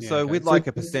 And so with like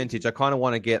a percentage, I kind of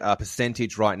want to get a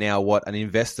percentage right now. What an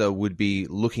investor would be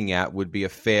looking at would be a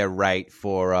fair rate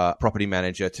for a property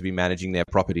manager to be managing their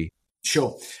property.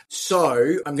 Sure. So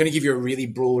I'm going to give you a really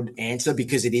broad answer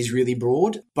because it is really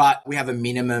broad, but we have a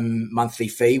minimum monthly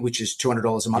fee, which is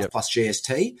 $200 a month plus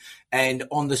GST. And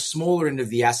on the smaller end of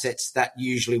the assets, that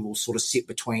usually will sort of sit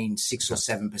between 6 or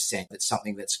 7%. That's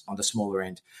something that's on the smaller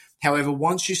end. However,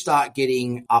 once you start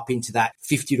getting up into that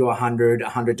 50 to 100,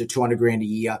 100 to 200 grand a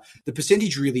year, the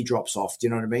percentage really drops off. Do you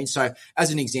know what I mean? So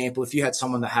as an example, if you had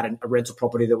someone that had a rental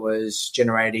property that was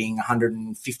generating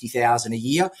 150,000 a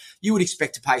year, you would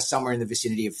expect to pay somewhere in the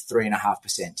vicinity of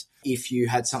 3.5%. If you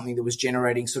had something that was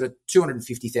generating sort of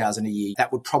 250,000 a year,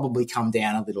 that would probably come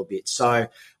down a little bit. So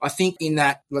I think in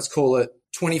that, let's call it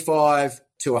 25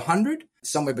 to 100,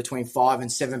 somewhere between 5 and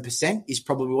 7% is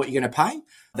probably what you're going to pay.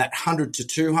 That 100 to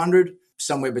 200,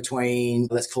 somewhere between,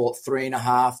 let's call it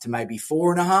 3.5 to maybe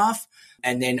 4.5.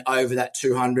 And then over that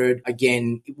 200,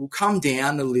 again, it will come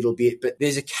down a little bit, but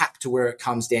there's a cap to where it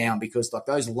comes down because like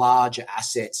those larger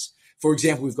assets, for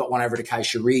example, we've got one over at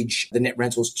Acacia Ridge, the net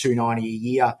rental is $290 a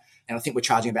year. And I think we're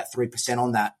charging about 3%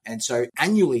 on that. And so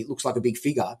annually, it looks like a big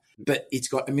figure, but it's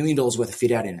got $1 million worth of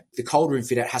fit out in it. The cold room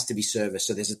fit out has to be serviced.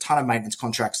 So there's a ton of maintenance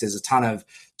contracts. There's a ton of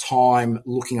time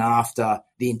looking after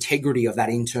the integrity of that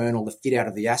internal, the fit out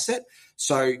of the asset.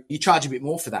 So you charge a bit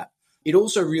more for that. It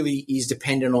also really is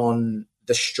dependent on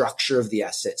the structure of the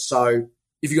asset. So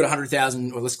if you've got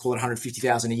 100,000 or let's call it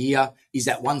 150,000 a year, is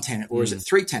that one tenant or is it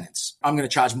 3 tenants? I'm going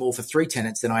to charge more for 3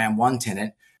 tenants than I am 1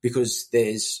 tenant because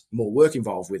there's more work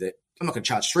involved with it. I'm not going to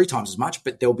charge 3 times as much,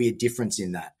 but there'll be a difference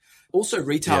in that. Also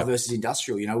retail versus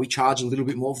industrial, we charge a little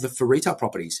bit more for retail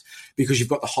properties because you've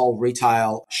got the whole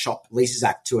Retail Shop Leases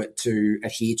Act to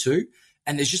adhere to.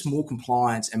 And there's just more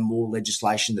compliance and more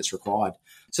legislation that's required.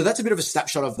 So that's a bit of a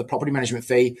snapshot of the property management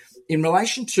fee. In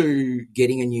relation to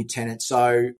getting a new tenant,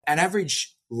 so an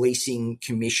average leasing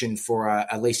commission for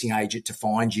a leasing agent to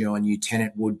find you a new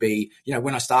tenant would be,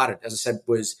 when I started, as I said,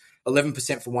 was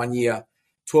 11% for 1 year,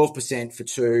 12% for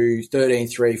 2, 13,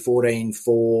 3, 14,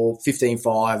 4, 15,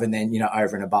 5, and then,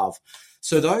 over and above.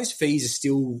 So those fees are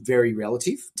still very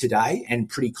relative today and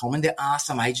pretty common. There are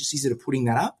some agencies that are putting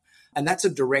that up, and that's a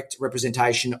direct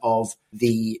representation of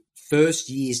the first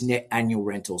year's net annual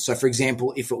rental. So for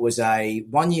example, if it was a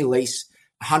 1 year lease,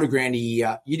 100 grand a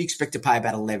year, you'd expect to pay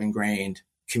about 11 grand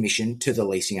commission to the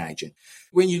leasing agent.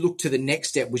 When you look to the next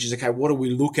step, which is, okay, what do we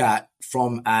look at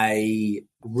from a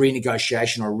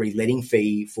renegotiation or reletting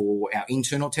fee for our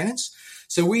internal tenants?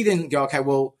 So we then go, okay,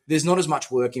 well, there's not as much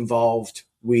work involved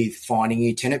with finding a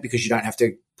new tenant because you don't have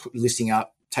to put listing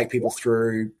up, take people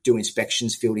through, do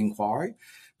inspections, field inquiry.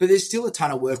 But there's still a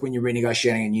ton of work when you're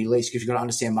renegotiating a new lease because you've got to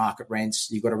understand market rents,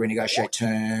 you've got to renegotiate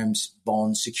terms,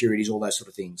 bonds, securities, all those sort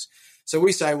of things. So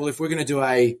we say, well, if we're going to do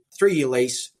a 3-year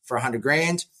lease for 100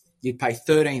 grand, you'd pay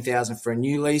 13,000 for a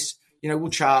new lease, we'll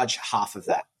charge half of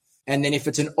that. And then if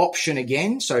it's an option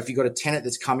again, so if you've got a tenant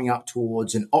that's coming up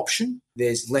towards an option,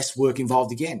 there's less work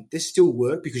involved again. There's still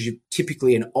work because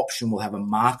typically an option will have a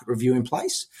market review in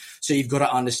place. So you've got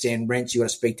to understand rents, you've got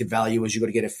to speak to valuers, you've got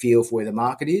to get a feel for where the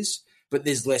market is. But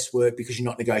there's less work because you're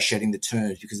not negotiating the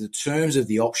terms, because the terms of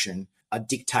the option are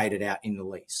dictated out in the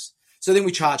lease. So then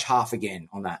we charge half again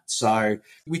on that. So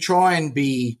we try and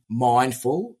be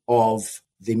mindful of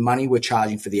the money we're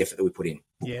charging for the effort that we put in.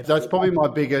 Yeah, that's probably my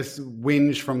biggest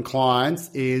whinge from clients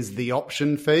is the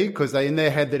option fee, because they in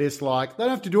their head that it's like they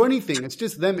don't have to do anything. It's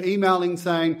just them emailing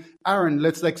saying, Aaron,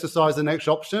 let's exercise the next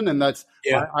option. And that's,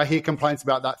 I hear complaints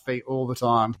about that fee all the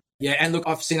time. Yeah, and look,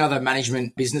 I've seen other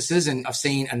management businesses and I've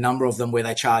seen a number of them where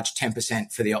they charge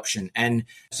 10% for the option. And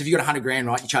so if you've got 100 grand,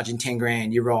 right, you're charging 10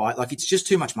 grand, you're right. Like, it's just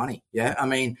too much money. Yeah. I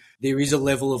mean, there is a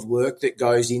level of work that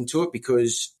goes into it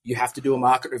because you have to do a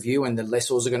market review and the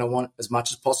lessors are going to want as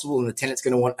much as possible and the tenant's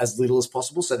going to want as little as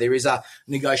possible. So there is a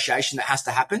negotiation that has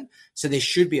to happen. So there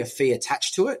should be a fee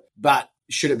attached to it, but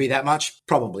should it be that much?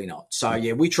 Probably not. So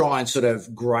yeah, we try and sort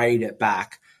of grade it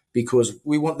back because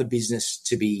we want the business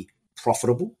to be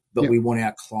profitable, but we want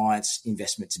our clients'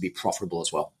 investment to be profitable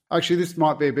as well. Actually, this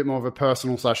might be a bit more of a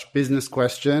personal/business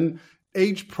question.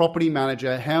 Each property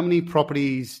manager, how many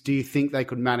properties do you think they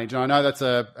could manage? And I know that's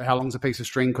how long's a piece of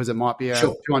string because it might be a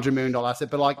 $200 million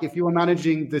asset, but like if you were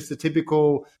managing the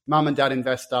typical mum and dad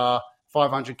investor,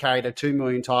 500K to 2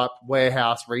 million type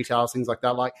warehouse, retail, things like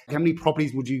that, like how many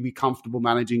properties would you be comfortable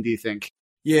managing, do you think?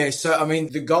 Yeah, so I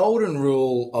mean, the golden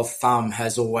rule of thumb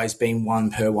has always been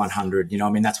 1 per 100.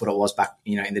 That's what it was back,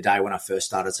 in the day when I first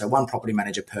started. So 1 property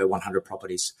manager per 100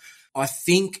 properties. I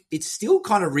think it still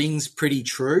kind of rings pretty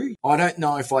true. I don't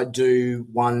know if I do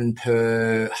 1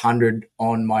 per 100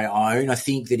 on my own. I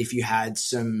think that if you had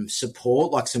some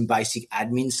support, like some basic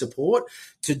admin support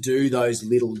to do those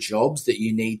little jobs that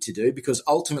you need to do, because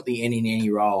ultimately in any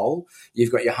role,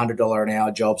 you've got your $100 an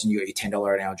hour jobs and you've got your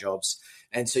 $10 an hour jobs.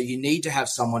 And so you need to have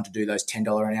someone to do those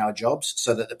 $10 an hour jobs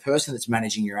so that the person that's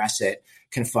managing your asset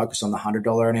can focus on the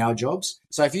 $100 an hour jobs.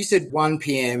 So if you said 1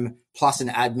 PM plus an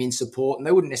admin support, and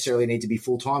they wouldn't necessarily need to be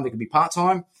full-time, they could be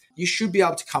part-time, you should be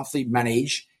able to comfortably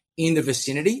manage in the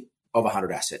vicinity of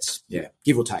 100 assets. Yeah,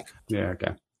 give or take. Yeah,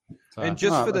 okay. So, and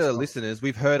just for the listeners,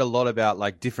 we've heard a lot about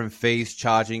like different fees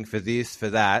charging for this,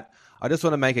 for that. I just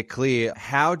want to make it clear,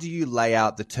 how do you lay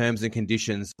out the terms and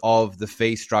conditions of the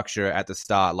fee structure at the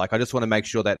start? Like, I just want to make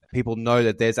sure that people know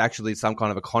that there's actually some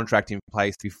kind of a contract in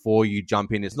place before you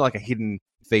jump in. It's not like a hidden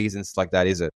fees and stuff like that,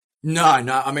 is it? No.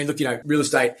 I mean, look, real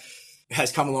estate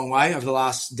has come a long way over the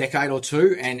last decade or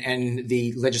two, and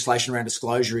the legislation around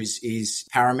disclosure is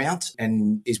paramount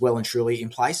and is well and truly in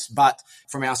place. But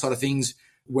from our side of things,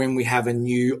 when we have a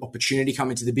new opportunity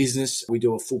come into the business, we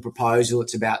do a full proposal.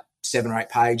 It's about 7 or 8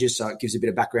 pages. So it gives a bit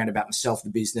of background about myself, the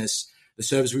business, the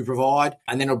service we provide,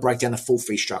 and then it'll break down the full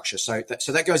fee structure. So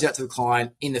that goes out to the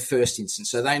client in the first instance.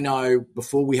 So they know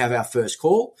before we have our first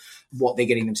call what they're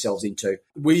getting themselves into.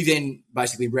 We then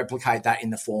basically replicate that in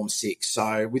the Form 6.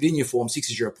 So within your Form 6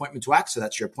 is your appointment to act. So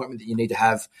that's your appointment that you need to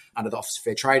have under the Office of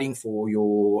Fair Trading for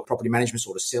your property management,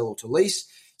 or to sell or to lease.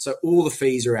 So all the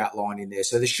fees are outlined in there.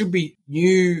 So there should be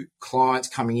new clients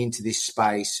coming into this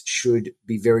space should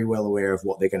be very well aware of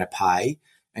what they're going to pay.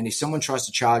 And if someone tries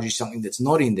to charge you something that's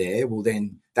not in there, well,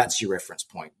 then that's your reference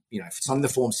point. If it's on the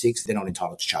Form 6, they're not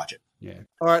entitled to charge it. Yeah.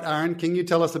 All right, Aaron, can you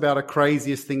tell us about a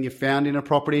craziest thing you found in a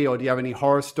property, or do you have any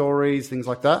horror stories, things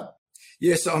like that?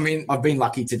 Yeah, so I mean, I've been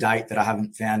lucky to date that I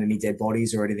haven't found any dead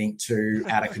bodies or anything too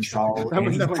out of control That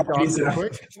in went properties down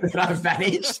quick. that I've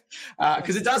managed.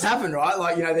 Because it does happen, right?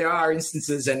 Like, there are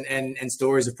instances and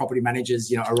stories of property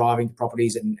managers, arriving to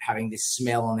properties and having this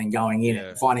smell and then going in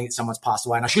and finding that someone's passed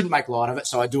away. And I shouldn't make light of it,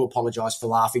 so I do apologize for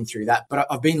laughing through that. But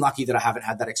I've been lucky that I haven't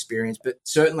had that experience. But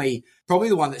certainly, probably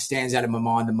the one that stands out in my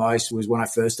mind the most was when I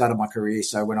first started my career.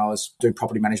 So when I was doing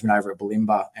property management over at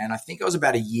Bulimba, and I think I was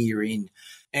about a year in,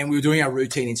 and we were doing our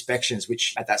routine inspections,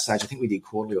 which at that stage, I think we did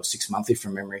quarterly or 6 monthly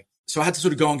from memory. So I had to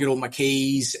sort of go and get all my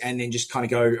keys and then just kind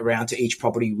of go around to each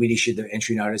property. We'd issued the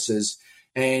entry notices.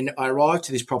 And I arrived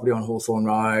to this property on Hawthorne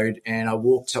Road and I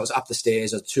walked, so I was up the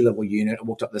stairs, a 2-level unit. I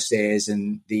walked up the stairs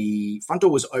and the front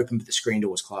door was open, but the screen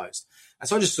door was closed. And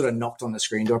so I just sort of knocked on the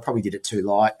screen door. I probably did it too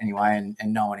light anyway,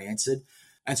 and no one answered.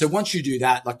 And so once you do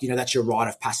that, that's your rite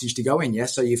of passage to go in. Yeah.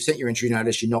 So you've sent your entry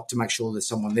notice, you knock to make sure there's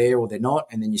someone there or they're not,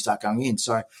 and then you start going in.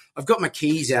 So I've got my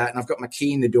keys out and I've got my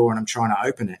key in the door and I'm trying to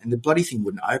open it and the bloody thing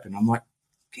wouldn't open. I'm like,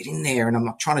 get in there. And I'm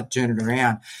like trying to turn it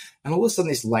around. And all of a sudden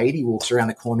this lady walks around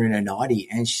the corner in her nightie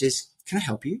and she says, "Can I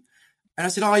help you?" And I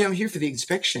said, "Oh, yeah, I'm here for the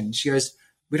inspection." She goes,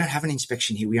 "We don't have an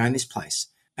inspection here. We own this place."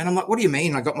 And I'm like, "What do you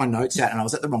mean?" And I got my notes out and I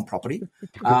was at the wrong property.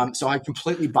 So I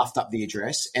completely buffed up the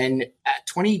address. And at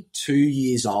 22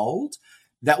 years old,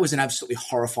 that was an absolutely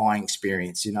horrifying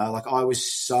experience. I was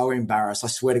so embarrassed. I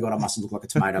swear to God, I must have looked like a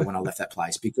tomato when I left that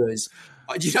place because,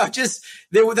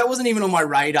 that wasn't even on my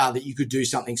radar that you could do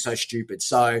something so stupid.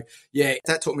 So yeah,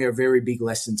 that taught me a very big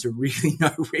lesson to really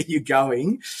know where you're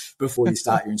going before you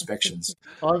start your inspections.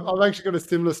 I've actually got a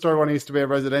similar story when I used to be a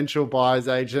residential buyer's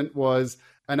agent. Was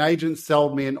an agent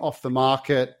sold me an off the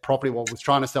market property, was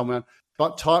trying to sell me,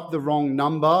 but typed the wrong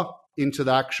number into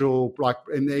the actual,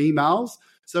 in the emails.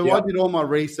 So I did all my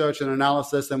research and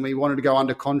analysis and we wanted to go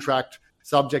under contract,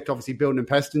 subject, obviously, building and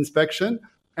pest inspection.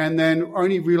 And then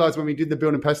only realized when we did the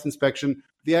building and pest inspection,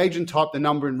 the agent typed the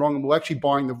number in wrong and we're actually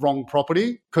buying the wrong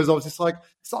property because I was just like,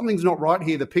 something's not right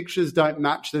here. The pictures don't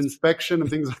match the inspection and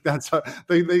things like that. So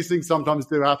these things sometimes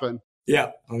do happen.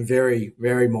 Yeah, I'm very,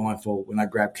 very mindful when I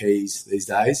grab keys these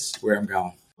days where I'm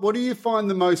going. What do you find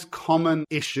the most common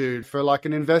issue for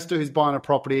an investor who's buying a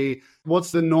property?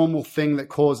 What's the normal thing that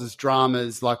causes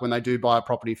dramas when they do buy a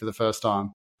property for the first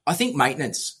time? I think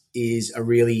maintenance is a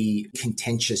really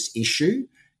contentious issue,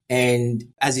 and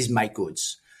as is make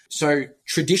goods. So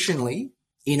traditionally,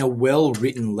 in a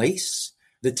well-written lease,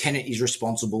 the tenant is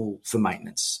responsible for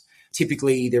maintenance.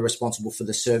 Typically, they're responsible for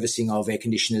the servicing of air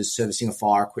conditioners, servicing of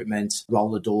fire equipment,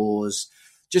 roller doors,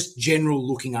 just general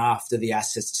looking after the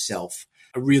assets itself.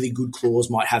 A really good clause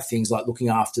might have things like looking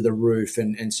after the roof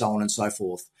and so on and so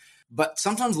forth. But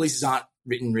sometimes leases aren't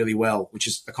written really well, which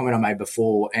is a comment I made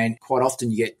before. And quite often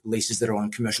you get leases that are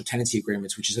on commercial tenancy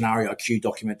agreements, which is an REIQ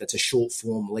document that's a short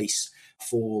form lease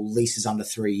for leases under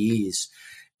 3 years.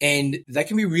 And they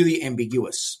can be really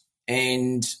ambiguous.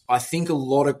 And I think a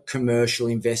lot of commercial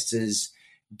investors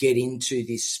get into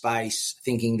this space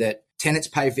thinking that tenants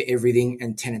pay for everything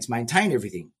and tenants maintain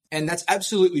everything. And that's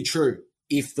absolutely true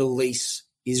if the lease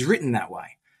is written that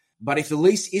way. But if the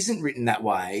lease isn't written that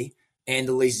way and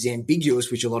the lease is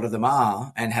ambiguous, which a lot of them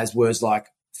are, and has words like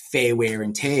fair wear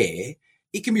and tear,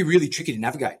 it can be really tricky to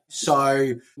navigate.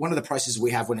 So one of the processes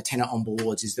we have when a tenant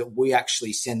onboards is that we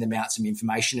actually send them out some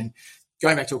information. And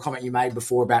going back to a comment you made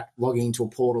before about logging into a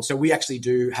portal, so we actually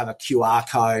do have a QR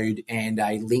code and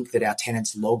a link that our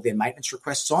tenants log their maintenance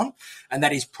requests on. And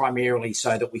that is primarily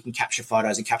so that we can capture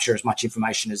photos and capture as much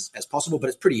information as possible. But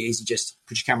it's pretty easy, just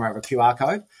put your camera over a QR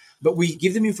code. But we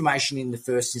give them information in the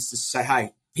first instance to say,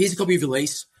 hey, here's a copy of your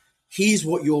lease. Here's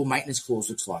what your maintenance clause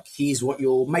looks like. Here's what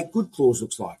your make good clause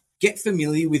looks like. Get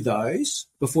familiar with those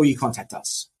before you contact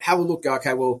us. Have a look, go,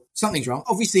 okay, well, something's wrong.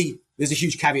 Obviously, there's a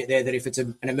huge caveat there that if it's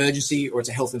an emergency or it's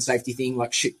a health and safety thing,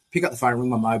 pick up the phone and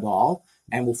ring my mobile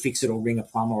and we'll fix it, or ring a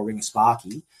plumber or ring a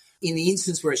sparky. In the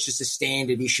instance where it's just a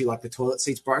standard issue like the toilet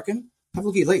seat's broken, have a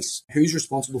look at your lease. Who's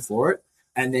responsible for it?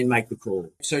 And then make the call.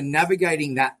 So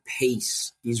navigating that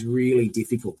piece is really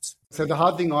difficult. So the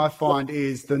hard thing I find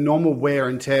is the normal wear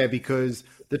and tear, because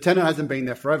the tenant hasn't been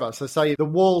there forever. So say the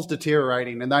wall's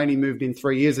deteriorating and they only moved in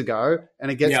 3 years ago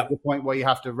and it gets to the point where you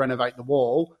have to renovate the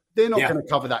wall, they're not going to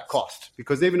cover that cost,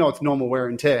 because even though it's normal wear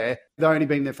and tear, they've only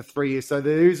been there for 3 years. So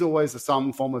there is always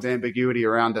some form of ambiguity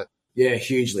around it. Yeah,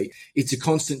 hugely. It's a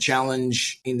constant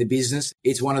challenge in the business.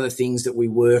 It's one of the things that we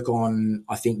work on,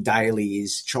 I think, daily,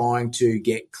 is trying to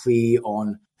get clear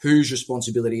on whose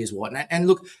responsibility is what. And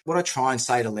look, what I try and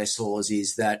say to lessors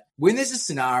is that when there's a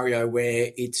scenario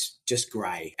where it's just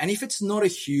grey, and if it's not a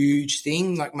huge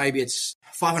thing, like maybe it's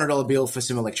a $500 bill for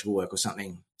some electrical work or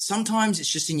something, sometimes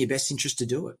it's just in your best interest to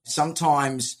do it.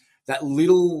 Sometimes that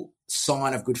little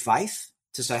sign of good faith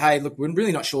to say, hey, look, we're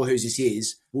really not sure whose this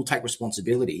is. We'll take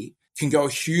responsibility, can go a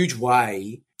huge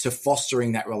way to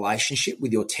fostering that relationship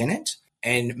with your tenant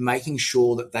and making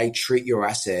sure that they treat your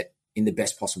asset in the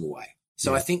best possible way.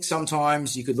 So I think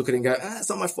sometimes you could look at it and go, it's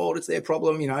not my fault, it's their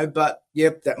problem, but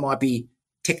that might be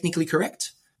technically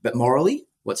correct, but morally,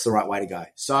 what's the right way to go?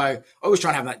 So I always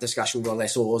try and have that discussion with our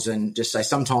lessors and just say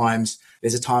sometimes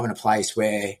there's a time and a place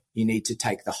where you need to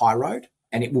take the high road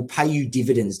and it will pay you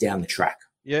dividends down the track.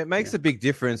 Yeah, it makes a big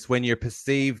difference when your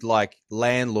perceived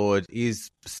landlord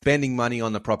is spending money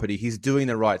on the property. He's doing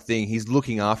the right thing. He's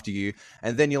looking after you.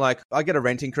 And then you're like, I get a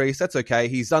rent increase. That's okay.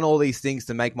 He's done all these things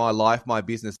to make my life, my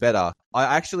business better. I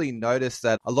actually noticed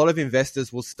that a lot of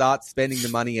investors will start spending the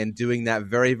money and doing that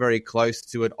very, very close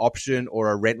to an option or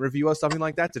a rent review or something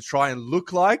like that to try and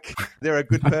look like they're a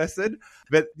good person.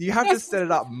 But you have to set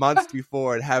it up months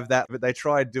before and have that. But they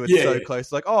try and do it so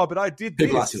close. Like, but I did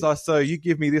this. So you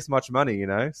give me this much money,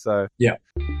 So yeah.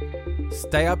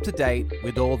 Stay up to date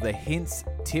with all the hints,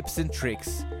 tips and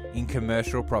tricks in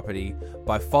commercial property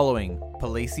by following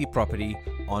Policey Property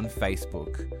on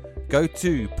Facebook. Go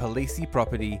to Policey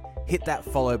Property, hit that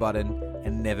follow button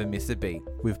and never miss a beat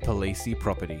with Policey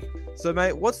Property. So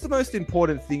mate, what's the most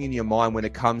important thing in your mind when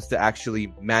it comes to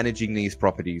actually managing these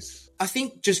properties? I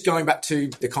think just going back to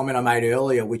the comment I made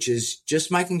earlier, which is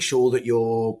just making sure that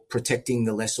you're protecting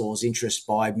the lessor's interest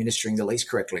by administering the lease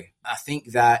correctly. I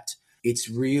think that it's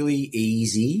really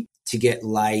easy to get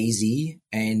lazy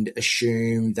and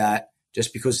assume that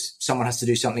just because someone has to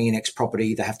do something in X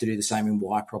property, they have to do the same in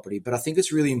Y property. But I think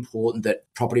it's really important that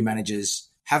property managers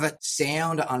have a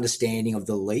sound understanding of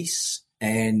the lease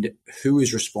and who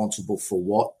is responsible for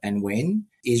what and when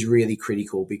is really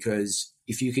critical, because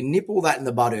if you can nip all that in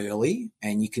the bud early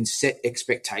and you can set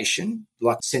expectation,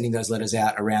 like sending those letters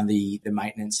out around the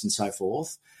maintenance and so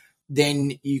forth,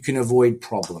 then you can avoid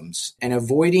problems. And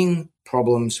avoiding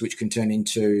problems which can turn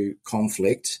into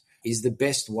conflict is the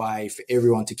best way for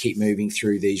everyone to keep moving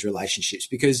through these relationships,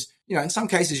 because, in some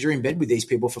cases you're in bed with these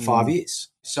people for 5 years.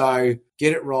 So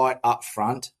get it right up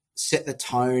front, set the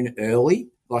tone early.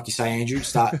 Like you say, Andrew,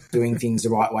 start doing things the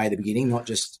right way at the beginning, not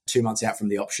just 2 months out from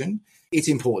the option. It's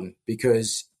important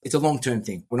because it's a long-term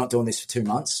thing. We're not doing this for 2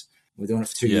 months. We're doing it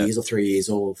for 2 years or 3 years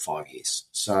or 5 years.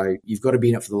 So you've got to be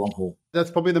in it for the long haul.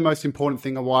 That's probably the most important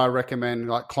thing of why I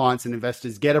recommend clients and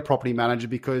investors get a property manager,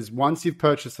 because once you've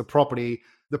purchased a property,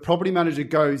 the property manager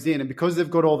goes in, and because they've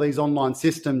got all these online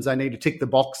systems, they need to tick the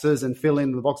boxes and fill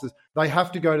in the boxes. They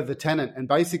have to go to the tenant and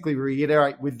basically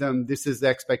reiterate with them, this is the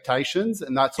expectations.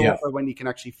 And that's also when you can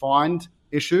actually find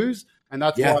issues. And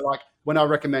that's why, when I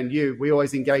recommend you, we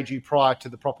always engage you prior to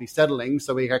the property settling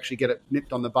so we actually get it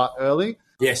nipped on the butt early.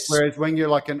 Yes. Whereas when you're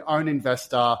like an own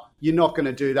investor, you're not going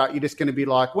to do that. You're just going to be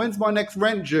like, when's my next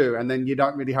rent due? And then you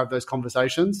don't really have those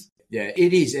conversations. Yeah,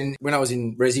 it is. And when I was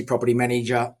in Resi Property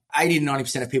Manager, 80 to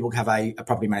 90% of people have a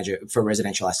property manager for a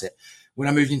residential asset. When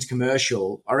I moved into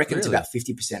commercial, I reckon it's about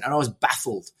 50%. And I was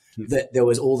baffled that there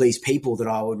was all these people that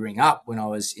I would ring up when I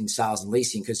was in sales and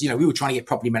leasing, because, we were trying to get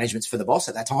property managements for the boss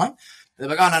at that time. And they're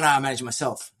like, no, I manage it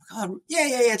myself. I'm like,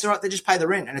 yeah, it's all right. They just pay the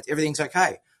rent and everything's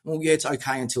okay. Well, yeah, it's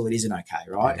okay until it isn't okay,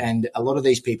 right? Yeah. And a lot of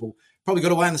these people probably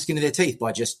got away on the skin of their teeth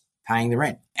by just paying the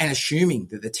rent and assuming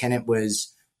that the tenant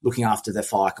was looking after the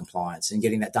fire compliance and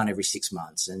getting that done every 6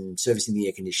 months and servicing the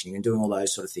air conditioning and doing all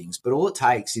those sort of things. But all it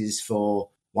takes is for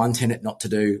one tenant not to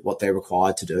do what they're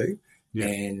required to do. Yeah.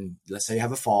 And let's say you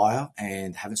have a fire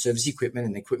and haven't serviced the equipment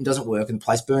and the equipment doesn't work and the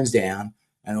place burns down,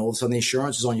 and all of a sudden the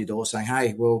insurance is on your door saying,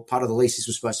 hey, well, part of the lease, this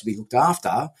was supposed to be looked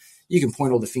after. You can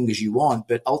point all the fingers you want,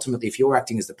 but ultimately, if you're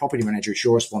acting as the property manager, it's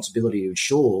your responsibility to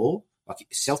ensure, like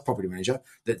self-property manager,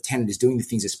 that the tenant is doing the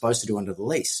things they're supposed to do under the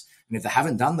lease. And if they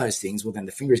haven't done those things, well, then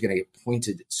the finger is going to get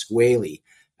pointed squarely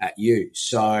at you.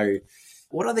 So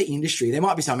what other industry, there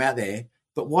might be some out there,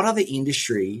 but what other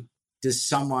industry does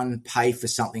someone pay for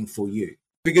something for you?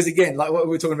 Because again, like what we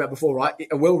were talking about before, right?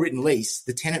 A well-written lease,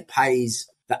 the tenant pays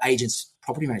the agent's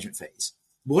property management fees.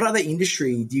 What other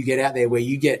industry do you get out there where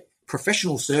you get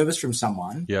professional service from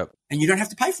someone and you don't have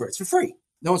to pay for it? It's for free.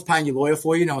 No one's paying your lawyer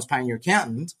for you. No one's paying your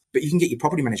accountant, but you can get your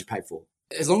property manager paid for.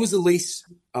 As long as the lease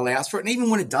allows for it, and even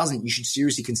when it doesn't, you should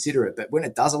seriously consider it. But when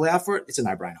it does allow for it, it's a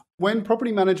no-brainer. When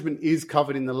property management is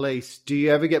covered in the lease, do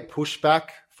you ever get pushback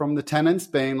from the tenants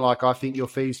being like, I think your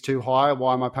fee's too high.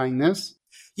 Why am I paying this?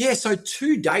 Yeah, so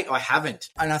to date, I haven't.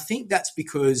 And I think that's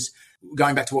because,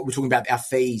 going back to what we're talking about, our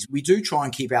fees, we do try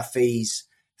and keep our fees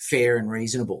fair and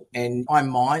reasonable. And I'm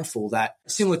mindful that,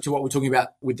 similar to what we're talking about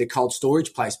with the cold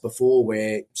storage place before,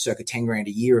 where circa 10 grand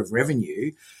a year of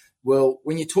revenue, well,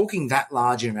 when you're talking that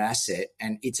large of an asset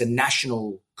and it's a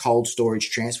national cold storage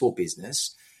transport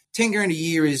business, 10 grand a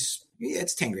year is,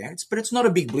 it's 10 grand, but it's not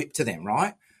a big blip to them,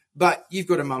 right? But you've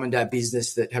got a mum and dad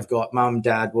business that have got mum and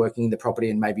dad working in the property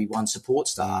and maybe one support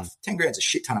staff. 10 grand's a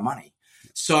shit ton of money.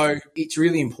 So it's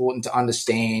really important to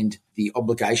understand the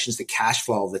obligations, the cash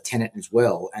flow of the tenant as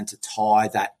well, and to tie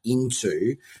that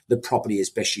into the property as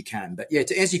best you can. But yeah,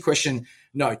 to answer your question,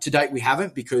 no, to date we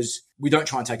haven't, because we don't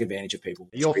try and take advantage of people.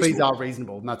 Your fees are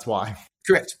reasonable, and that's why.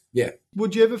 Correct. Yeah.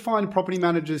 Would you ever find property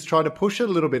managers try to push it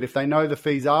a little bit if they know the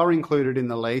fees are included in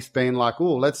the lease, being like,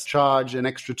 oh, let's charge an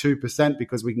extra 2%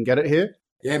 because we can get it here?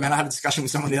 Yeah, man, I had a discussion with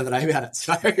someone the other day about it.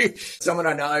 So someone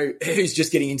I know who's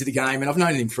just getting into the game, and I've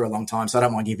known him for a long time, so I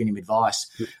don't mind giving him advice,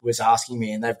 was asking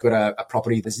me, and they've got a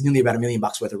property that's nearly about $1 million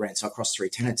worth of rent, so across 3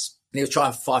 tenants. And he was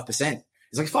trying 5%.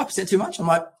 He's like, 5% too much? I'm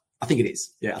like, I think it is.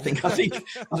 Yeah, I think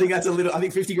that's a little. I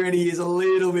think 50 grand a year is a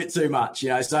little bit too much, you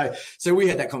know. So we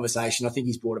had that conversation. I think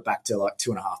he's brought it back to like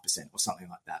 2.5% or something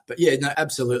like that. But yeah, no,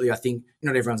 absolutely. I think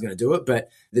not everyone's going to do it,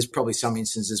 but there's probably some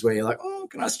instances where you're like, oh,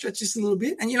 can I stretch this a little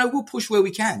bit? And we'll push where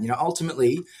we can.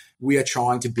 Ultimately, we are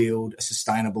trying to build a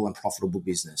sustainable and profitable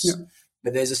business,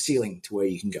 but there's a ceiling to where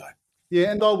you can go.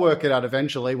 Yeah, and they'll work it out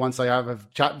eventually. Once they have a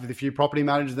chat with a few property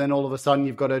managers, then all of a sudden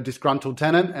you've got a disgruntled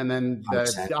tenant, and then they're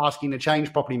 100%. asking to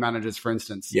change property managers, for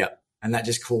instance. Yeah, and that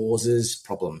just causes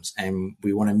problems, and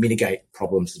we want to mitigate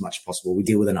problems as much as possible. We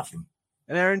deal with enough of them.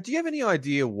 And Aaron, do you have any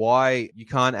idea why you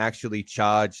can't actually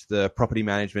charge the property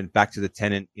management back to the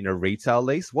tenant in a retail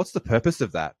lease? What's the purpose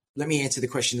of that? Let me answer the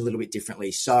question a little bit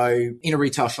differently. So in a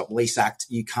Retail Shop Lease Act,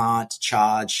 you can't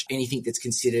charge anything that's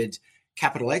considered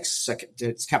capital X, so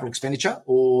it's capital expenditure,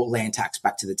 or land tax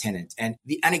back to the tenant. And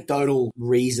the anecdotal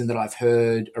reason that I've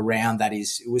heard around that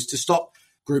is it was to stop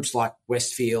groups like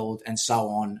Westfield and so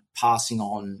on passing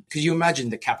on, because you imagine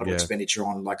the capital expenditure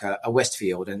on like a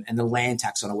Westfield and the land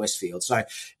tax on a Westfield. So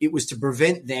it was to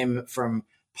prevent them from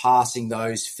passing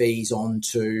those fees on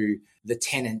to the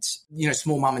tenant,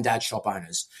 small mum and dad shop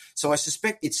owners. So I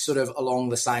suspect it's sort of along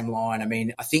the same line. I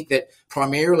mean, I think that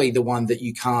primarily the one that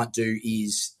you can't do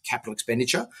is capital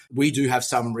expenditure. We do have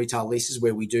some retail leases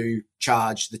where we do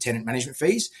charge the tenant management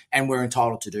fees, and we're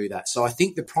entitled to do that. So I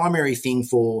think the primary thing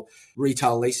for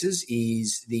retail leases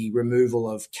is the removal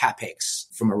of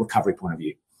CapEx from a recovery point of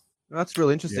view. That's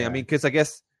real interesting. Yeah. I mean, because I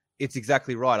guess it's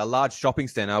exactly right. A large shopping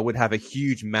center would have a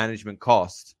huge management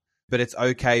cost, but it's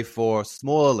okay for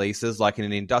smaller leases like in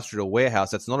an industrial warehouse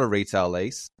that's not a retail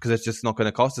lease because it's just not going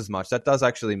to cost as much. That does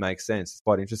actually make sense. It's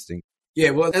quite interesting. Yeah,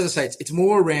 well, as I say, it's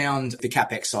more around the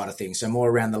CapEx side of things, so more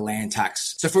around the land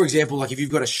tax. So, for example, like if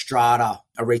you've got a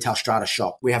retail strata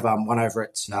shop, we have one over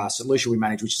at St. Lucia we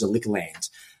manage, which is a Liquorland.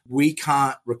 We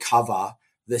can't recover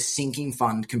the sinking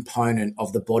fund component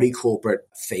of the body corporate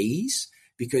fees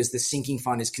because the sinking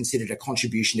fund is considered a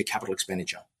contribution to capital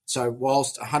expenditure. So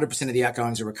whilst 100% of the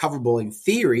outgoings are recoverable in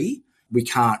theory, we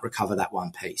can't recover that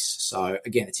one piece. So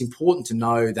again, it's important to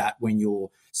know that when you're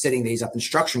setting these up and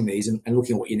structuring these and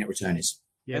looking at what your net return is.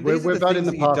 Yeah, And we've these are had the in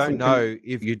the things past. that you don't know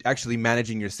if you're actually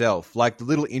managing yourself. Like the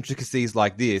little intricacies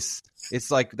like this,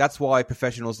 it's like that's why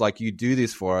professionals like you do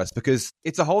this for us, because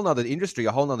it's a whole nother industry,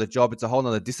 a whole nother job, it's a whole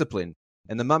nother discipline.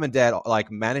 And the mum and dad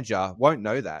manager won't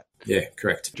know that. Yeah,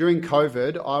 correct. During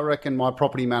COVID, I reckon my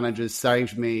property managers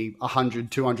saved me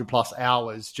 100, 200 plus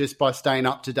hours just by staying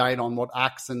up to date on what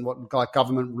acts and what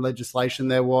government legislation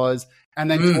there was,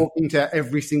 and then talking to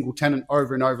every single tenant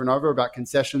over and over and over about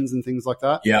concessions and things like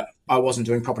that. Yeah, I wasn't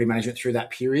doing property management through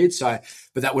that period, but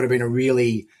that would have been a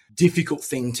really difficult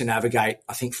thing to navigate,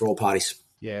 I think, for all parties.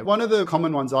 Yeah, one of the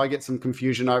common ones I get some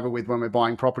confusion over with when we're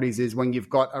buying properties is when you've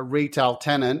got a retail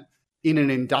tenant in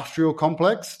an industrial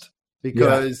complex,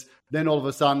 because then all of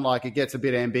a sudden, it gets a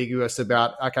bit ambiguous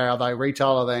about, okay, are they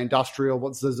retail? Are they industrial?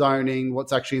 What's the zoning?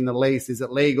 What's actually in the lease? Is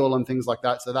it legal? And things like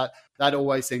that. So that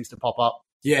always seems to pop up.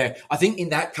 Yeah, I think in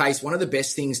that case, one of the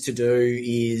best things to do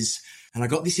is, and I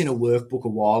got this in a workbook a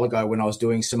while ago when I was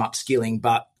doing some upskilling,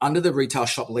 but under the Retail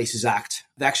Shop Leases Act,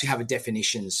 they actually have a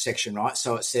definitions section, right?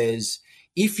 So it says,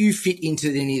 if you fit into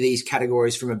any of these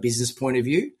categories from a business point of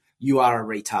view, you are a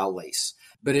retail lease.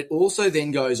 But it also then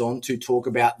goes on to talk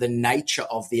about the nature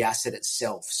of the asset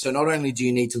itself. So not only do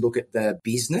you need to look at the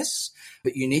business,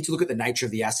 but you need to look at the nature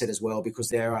of the asset as well, because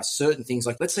there are certain things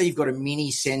like, let's say you've got a mini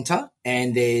center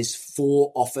and there's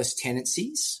 4 office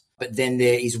tenancies, but then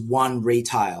there is 1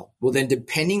 retail. Well, then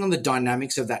depending on the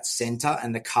dynamics of that center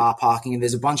and the car parking, and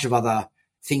there's a bunch of other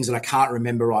things that I can't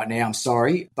remember right now, I'm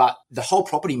sorry, but the whole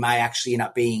property may actually end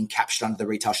up being captured under the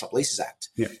Retail Shop Leases Act.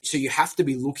 Yeah. So you have to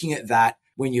be looking at that.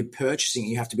 When you're purchasing,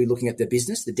 you have to be looking at the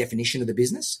business, the definition of the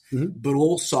business, but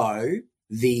also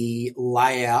the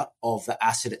layout of the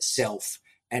asset itself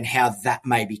and how that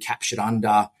may be captured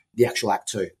under the actual Act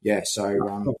 2. Yeah.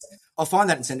 So I'll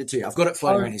find that and send it to you. I've got it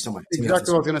floating around here somewhere.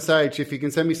 Exactly what I was going to say. If you can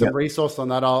send me some resource on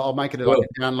that, I'll make it like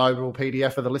a downloadable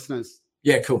PDF for the listeners.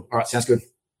 Yeah, cool. All right, sounds good.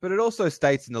 But it also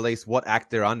states in the lease what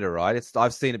act they're under, right?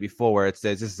 I've seen it before where it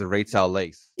says this is a retail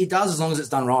lease. It does, as long as it's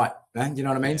done right, man. You know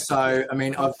what I mean? So, I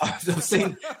mean,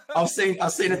 I've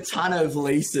seen a ton of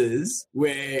leases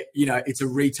where, you know, it's a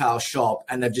retail shop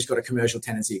and they've just got a commercial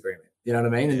tenancy agreement. You know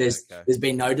what I mean? And there's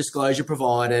been no disclosure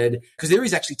provided, because there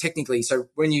is actually technically. So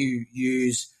when you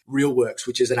use RealWorks,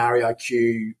 which is an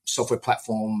REIQ software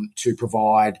platform to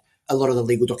provide a lot of the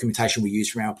legal documentation we use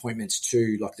from our appointments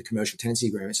to like the commercial tenancy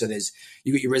agreement. So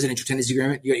you got your residential tenancy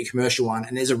agreement, you got your commercial one,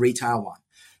 and there's a retail one.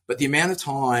 But the amount of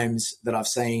times that I've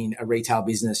seen a retail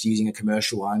business using a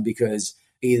commercial one because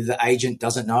either the agent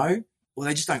doesn't know or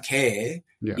they just don't care,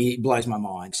 it blows my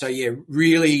mind. So yeah,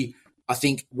 really, I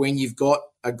think when you've got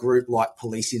a group like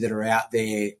Polisi that are out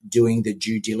there doing the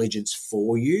due diligence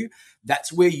for you,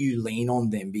 that's where you lean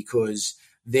on them, because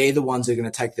they're the ones that are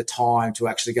going to take the time to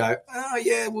actually go, oh,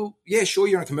 yeah, well, yeah, sure,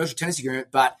 you're on a commercial tenancy agreement,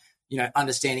 but, you know,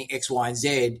 understanding X, Y, and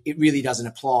Z, it really doesn't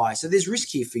apply. So there's risk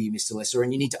here for you, Mr. Lesser,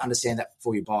 and you need to understand that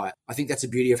before you buy it. I think that's the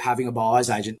beauty of having a buyer's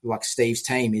agent like Steve's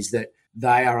team, is that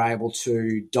they are able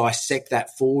to dissect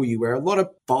that for you, where a lot of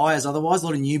buyers otherwise, a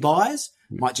lot of new buyers,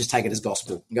 might just take it as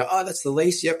gospel and go, oh, that's the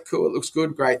lease. Yep, cool. It looks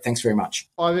good. Great. Thanks very much.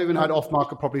 I've even had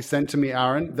off-market properties sent to me,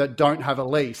 Aaron, that don't have a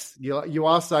lease. You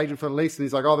ask the agent for a lease and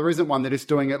he's like, oh, there isn't one. They're just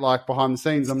doing it like behind the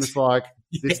scenes. I'm just like,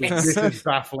 this is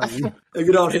baffling. A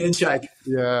good old handshake.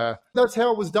 Yeah. That's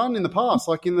how it was done in the past.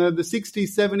 Like in the 60s,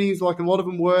 70s, like a lot of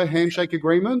them were handshake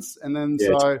agreements. And then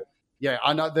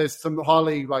I know there's some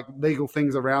highly like legal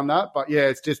things around that, but yeah,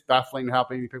 it's just baffling how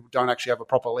many people don't actually have a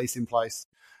proper lease in place.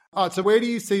 All right, so where do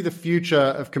you see the future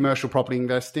of commercial property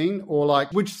investing, or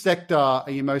like which sector are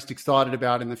you most excited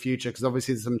about in the future? Because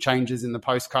obviously there's some changes in the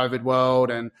post-COVID world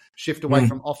and shift away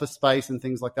from office space and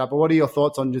things like that. But what are your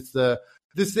thoughts on just the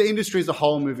industry as a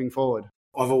whole moving forward?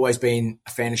 I've always been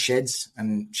a fan of sheds,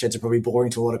 and sheds are probably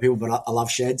boring to a lot of people, but I love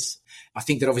sheds. I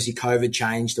think that obviously COVID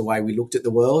changed the way we looked at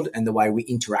the world and the way we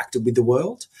interacted with the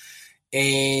world.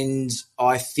 And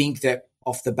I think that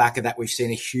off the back of that, we've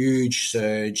seen a huge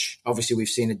surge. Obviously, we've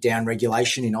seen a down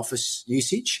regulation in office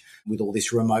usage with all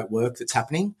this remote work that's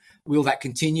happening. Will that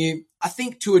continue? I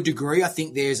think to a degree, I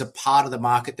think there's a part of the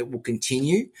market that will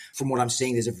continue. From what I'm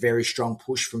seeing, there's a very strong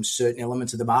push from certain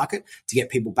elements of the market to get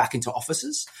people back into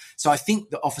offices. So I think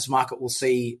the office market will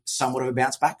see somewhat of a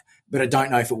bounce back, but I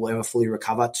don't know if it will ever fully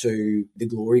recover to the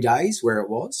glory days where it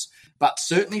was. But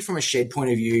certainly from a shed point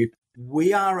of view,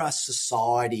 we are a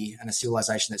society and a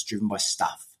civilization that's driven by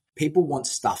stuff. People want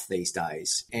stuff these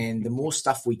days. And the more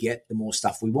stuff we get, the more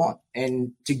stuff we want.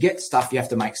 And to get stuff, you have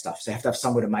to make stuff. So you have to have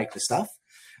somewhere to make the stuff.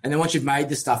 And then once you've made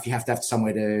the stuff, you have to have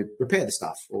somewhere to repair the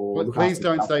stuff. Or well, please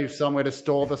don't say somewhere to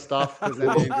store the stuff, because then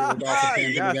Andrew will go off the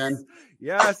tangent again.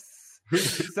 Yes.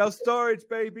 Self-storage,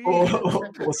 baby.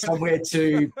 Or somewhere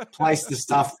to place the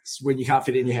stuff when you can't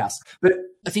fit it in your house. But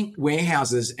I think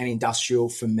warehouses and industrial,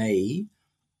 for me,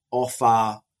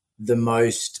 offer the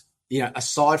most, you know,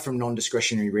 aside from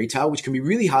non-discretionary retail, which can be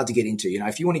really hard to get into. You know,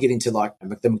 if you want to get into like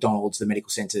the McDonald's, the medical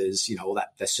centers, you know, all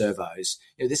that, the servos,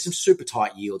 you know, there's some super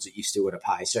tight yields that you still got to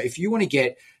pay. So if you want to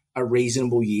get a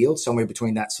reasonable yield, somewhere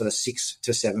between that sort of 6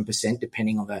 to 7%,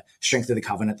 depending on the strength of the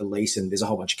covenant, the lease, and there's a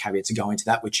whole bunch of caveats that go into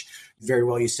that, which very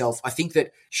well yourself. I think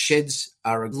that sheds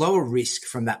are a lower risk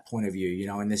from that point of view, you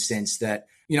know, in the sense that,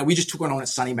 you know, we just took one on at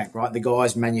Sunnybank, right? The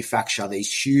guys manufacture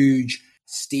these huge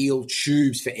steel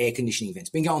tubes for air conditioning vents.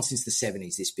 Been going since the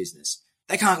 70s, this business.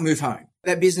 They can't move home.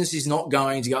 That business is not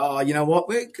going to go, oh, you know what,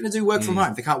 we're going to do work from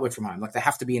home. They can't work from home. Like, they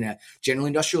have to be in a general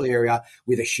industrial area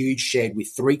with a huge shed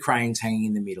with 3 cranes hanging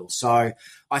in the middle. So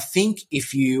I think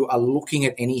if you are looking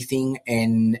at anything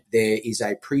and there is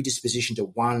a predisposition to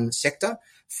one sector,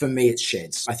 for me, it's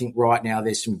sheds. I think right now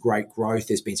there's some great growth.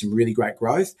 There's been some really great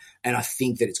growth. And I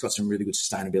think that it's got some really good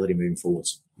sustainability moving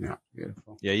forwards. Yeah,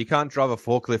 beautiful. Yeah, you can't drive a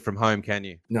forklift from home, can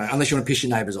you? No, unless you want to piss your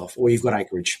neighbours off or you've got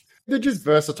acreage. They're just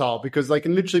versatile because they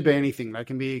can literally be anything. They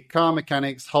can be car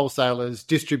mechanics, wholesalers,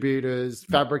 distributors,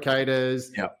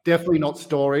 fabricators. Yep. Definitely not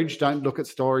storage. Don't look at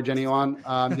storage, anyone.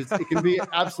 It can be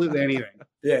absolutely anything.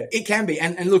 Yeah, it can be.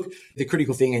 And look, the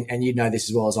critical thing, and you know this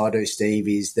as well as I do, Steve,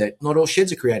 is that not all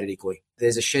sheds are created equally.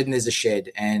 There's a shed and there's a shed,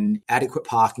 and adequate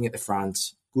parking at the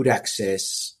front, good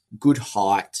access, good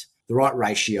height, the right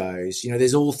ratios. You know,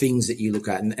 there's all things that you look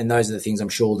at, and those are the things I'm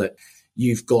sure that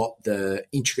you've got the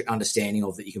intricate understanding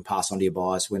of that you can pass on to your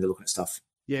buyers when they're looking at stuff.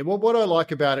 Yeah, well, what I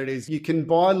like about it is you can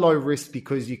buy low risk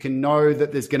because you can know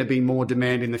that there's going to be more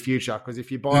demand in the future. Because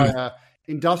if you buy a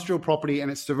industrial property and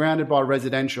it's surrounded by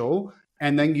residential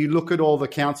and then you look at all the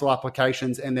council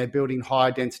applications and they're building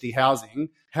high density housing,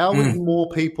 how is more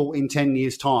people in 10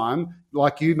 years' time,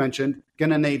 like you mentioned, going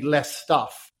to need less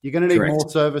stuff? You're going to need more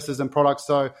services and products.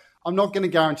 So I'm not going to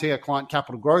guarantee a client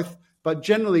capital growth, but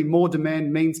generally more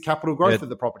demand means capital growth of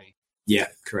the property. Yeah,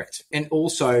 correct. And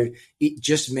also it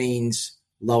just means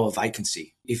lower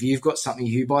vacancy. If you've got something,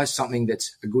 you buy something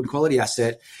that's a good quality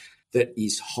asset that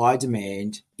is high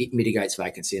demand, it mitigates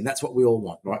vacancy. And that's what we all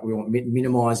want, right? We want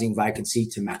minimizing vacancy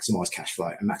to maximize cash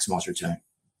flow and maximize return.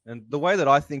 And the way that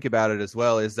I think about it as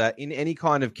well is that in any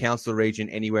kind of council region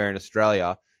anywhere in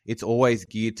Australia, it's always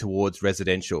geared towards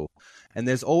residential. And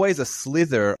there's always a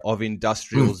slither of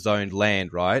industrial zoned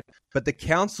land, right? But the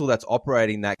council that's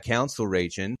operating that council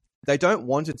region, they don't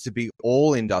want it to be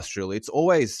all industrial. It's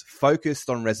always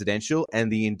focused on residential,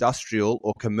 and the industrial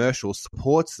or commercial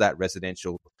supports that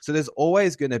residential. So there's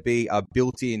always going to be a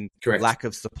built-in lack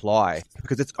of supply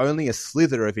because it's only a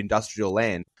slither of industrial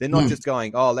land. They're not just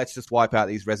going, oh, let's just wipe out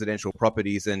these residential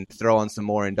properties and throw on some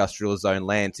more industrial zone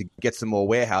land to get some more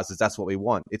warehouses. That's what we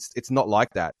want. It's not like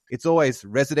that. It's always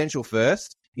residential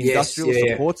first. Industrial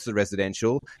supports the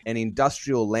residential, and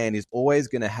industrial land is always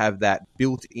going to have that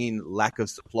built-in lack of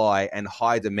supply and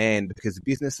high demand because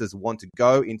businesses want to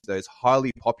go into those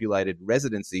highly populated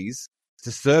residencies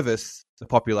to service the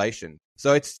population.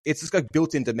 So it's just got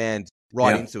built-in demand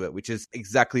into it, which is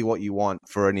exactly what you want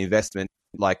for an investment,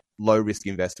 like low-risk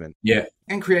investment. Yeah.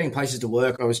 And creating places to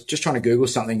work. I was just trying to Google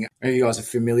something. Maybe you guys are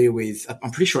familiar with,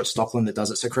 I'm pretty sure it's Stockland that does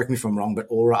it, so correct me if I'm wrong, but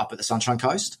Aura up at the Sunshine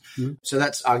Coast. So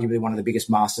that's arguably one of the biggest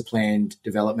master planned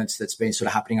developments that's been sort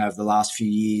of happening over the last few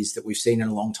years that we've seen in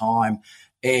a long time.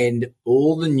 And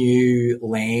all the new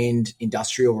land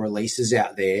industrial releases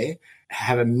out there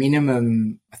have a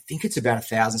minimum, I think it's about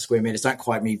 1,000 square meters. Don't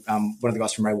quote me. One of the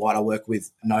guys from Ray White I work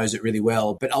with knows it really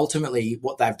well. But ultimately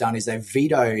what they've done is they've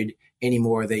vetoed any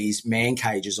more of these man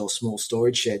cages or small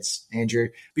storage sheds, Andrew,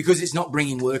 because it's not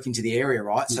bringing work into the area,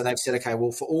 right? So they've said, okay,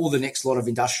 well, for all the next lot of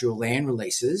industrial land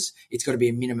releases, it's got to be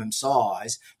a minimum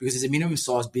size because there's a minimum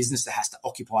size business that has to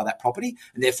occupy that property.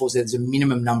 And therefore there's a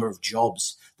minimum number of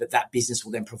jobs that business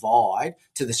will then provide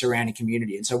to the surrounding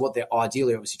community. And so what they're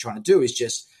ideally obviously trying to do is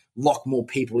just lock more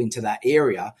people into that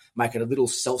area, make it a little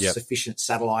self-sufficient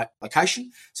satellite location.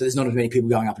 So there's not as many people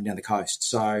going up and down the coast.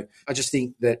 So I just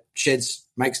think that sheds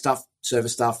make stuff,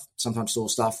 service stuff, sometimes store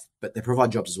stuff, but they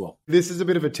provide jobs as well. This is a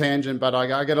bit of a tangent, but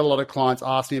I get a lot of clients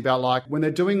ask me about like when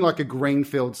they're doing like a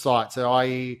greenfield site. So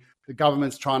i.e. the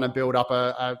government's trying to build up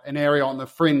an area on the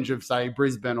fringe of, say,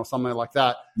 Brisbane or somewhere like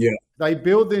that. Yeah. They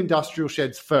build the industrial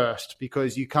sheds first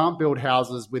because you can't build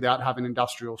houses without having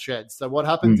industrial sheds. So what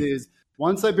happens is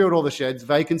once they build all the sheds,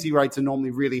 vacancy rates are normally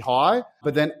really high.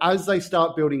 But then as they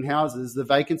start building houses, the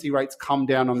vacancy rates come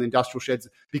down on the industrial sheds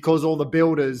because all the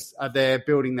builders are there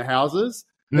building the houses.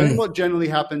 Then what generally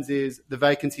happens is the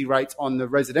vacancy rates on the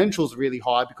residentials are really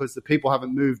high because the people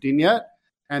haven't moved in yet.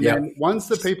 And then once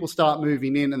the people start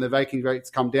moving in and the vacancy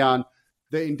rates come down,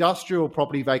 the industrial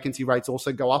property vacancy rates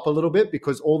also go up a little bit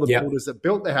because all the builders that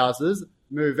built the houses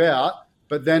move out.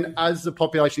 But then as the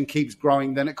population keeps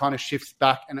growing, then it kind of shifts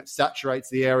back and it saturates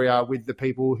the area with the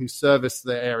people who service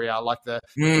the area, like the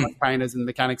like painters and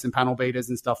mechanics and panel beaters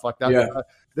and stuff like that. So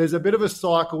there's a bit of a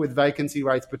cycle with vacancy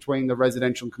rates between the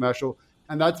residential and commercial.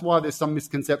 And that's why there's some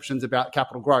misconceptions about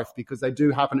capital growth because they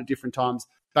do happen at different times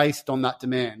based on that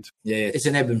demand. Yeah, it's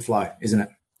an ebb and flow, isn't it?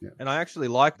 Yeah. And I actually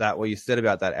like that, what you said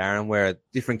about that, Aaron, where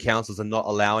different councils are not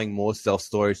allowing more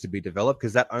self-storage to be developed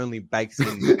because that only bakes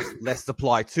in less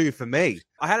supply too for me.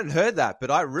 I hadn't heard that, but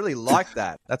I really like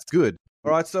that. That's good. All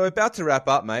right, so about to wrap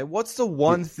up, mate. What's the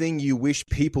one thing you wish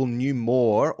people knew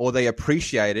more or they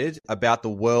appreciated about the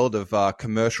world of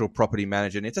commercial property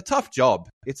management? It's a tough job.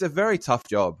 It's a very tough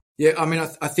job. Yeah, I mean,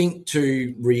 I think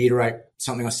to reiterate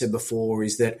something I said before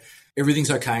is that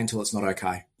everything's okay until it's not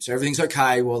okay. So everything's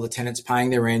okay while the tenant's paying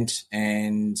their rent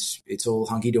and it's all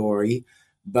hunky-dory.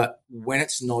 But when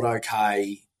it's not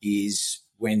okay is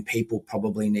when people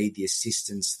probably need the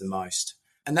assistance the most.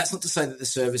 And that's not to say that the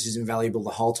service is invaluable the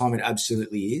whole time. It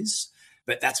absolutely is.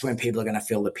 But that's when people are going to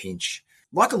feel the pinch.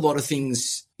 Like a lot of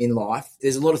things in life,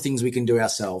 there's a lot of things we can do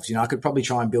ourselves. You know, I could probably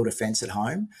try and build a fence at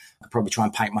home. I could probably try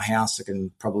and paint my house. I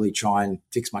can probably try and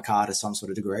fix my car to some sort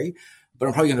of degree. But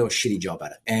I'm probably going to do a shitty job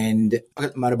at it. And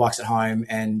I've got motorbikes at home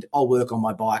and I'll work on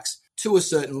my bikes to a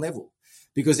certain level.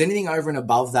 Because anything over and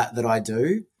above that I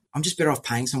do, I'm just better off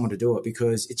paying someone to do it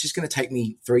because it's just going to take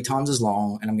me 3 times as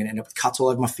long and I'm going to end up with cuts all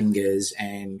over my fingers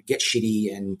and get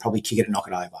shitty and probably kick it and knock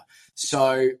it over.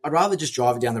 So I'd rather just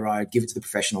drive it down the road, give it to the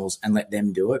professionals and let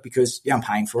them do it because, I'm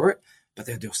paying for it. but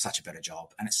they'll do such a better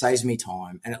job. And it saves me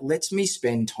time and it lets me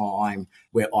spend time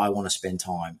where I want to spend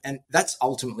time. And that's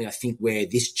ultimately, I think, where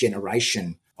this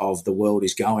generation of the world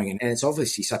is going. And it's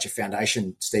obviously such a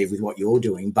foundation, Steve, with what you're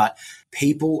doing, but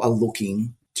people are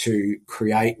looking to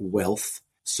create wealth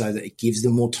so that it gives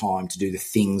them more time to do the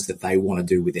things that they want to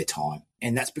do with their time.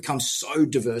 And that's become so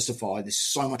diversified. There's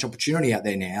so much opportunity out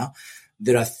there now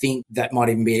that I think that might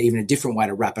even be even a different way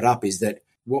to wrap it up, is that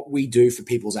what we do for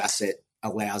people's asset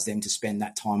allows them to spend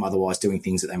that time otherwise doing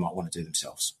things that they might want to do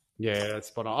themselves. Yeah, that's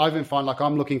spot on. I even find like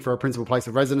I'm looking for a principal place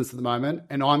of residence at the moment,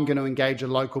 and I'm going to engage a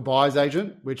local buyer's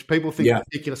agent, which people think is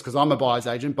ridiculous because I'm a buyer's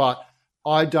agent, but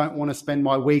I don't want to spend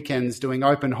my weekends doing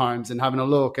open homes and having a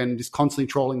look and just constantly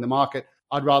trawling the market.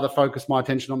 I'd rather focus my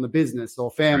attention on the business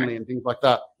or family and things like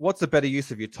that. What's a better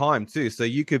use of your time too? So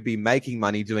you could be making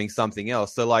money doing something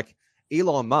else. So like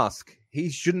Elon Musk, he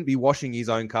shouldn't be washing his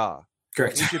own car.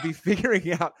 Correct. He should be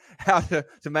figuring out how to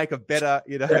make a better,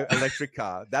 electric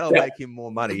car. That'll make him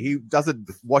more money. He doesn't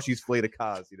wash his fleet of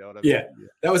cars. You know what I mean? Yeah.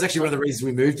 That was actually one of the reasons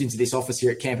we moved into this office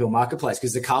here at Camp Hill Marketplace,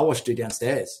 because the car wash do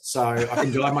downstairs. So I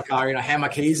can drive my car in, I hand my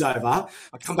keys over. I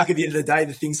come back at the end of the day,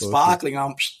 the thing's sparkling.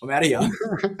 I'm out of here.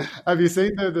 Have you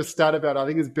seen the stat about, I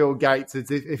think it's Bill Gates,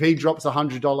 it's if he drops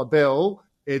 $100 bill,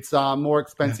 it's more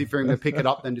expensive for him to pick it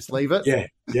up than just leave it. Yeah,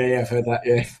 I've heard that.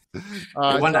 Yeah.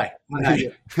 One day.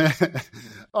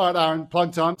 All right, Aaron,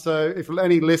 plug time. So if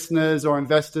any listeners or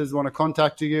investors want to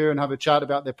contact you and have a chat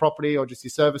about their property or just your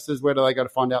services, where do they go to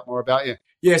find out more about you?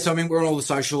 Yeah, so we're on all the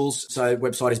socials. So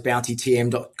website is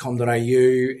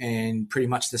bountytm.com.au and pretty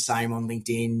much the same on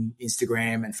LinkedIn,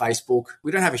 Instagram and Facebook.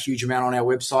 We don't have a huge amount on our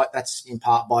website. That's in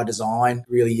part by design. It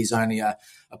really is only a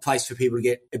place for people to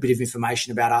get a bit of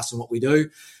information about us and what we do,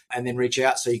 and then reach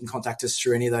out. So you can contact us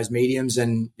through any of those mediums,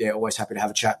 and always happy to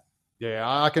have a chat. Yeah,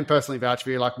 I can personally vouch for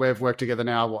you. Like we've worked together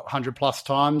now, 100 plus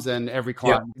times, and every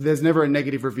client, there's never a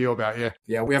negative review about you.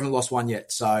 Yeah, we haven't lost one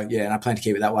yet. So and I plan to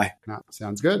keep it that way. No,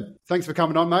 sounds good. Thanks for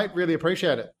coming on, mate. Really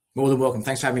appreciate it. More than welcome.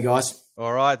 Thanks for having me, guys.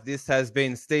 All right. This has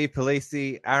been Steve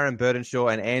Polisi, Aaron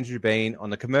Burdenshaw, and Andrew Bean on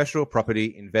the Commercial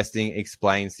Property Investing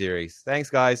Explained series. Thanks,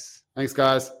 guys. Thanks,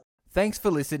 guys. Thanks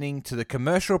for listening to the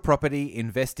Commercial Property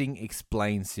Investing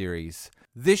Explained series.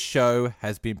 This show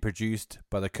has been produced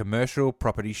by the Commercial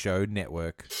Property Show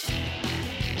Network.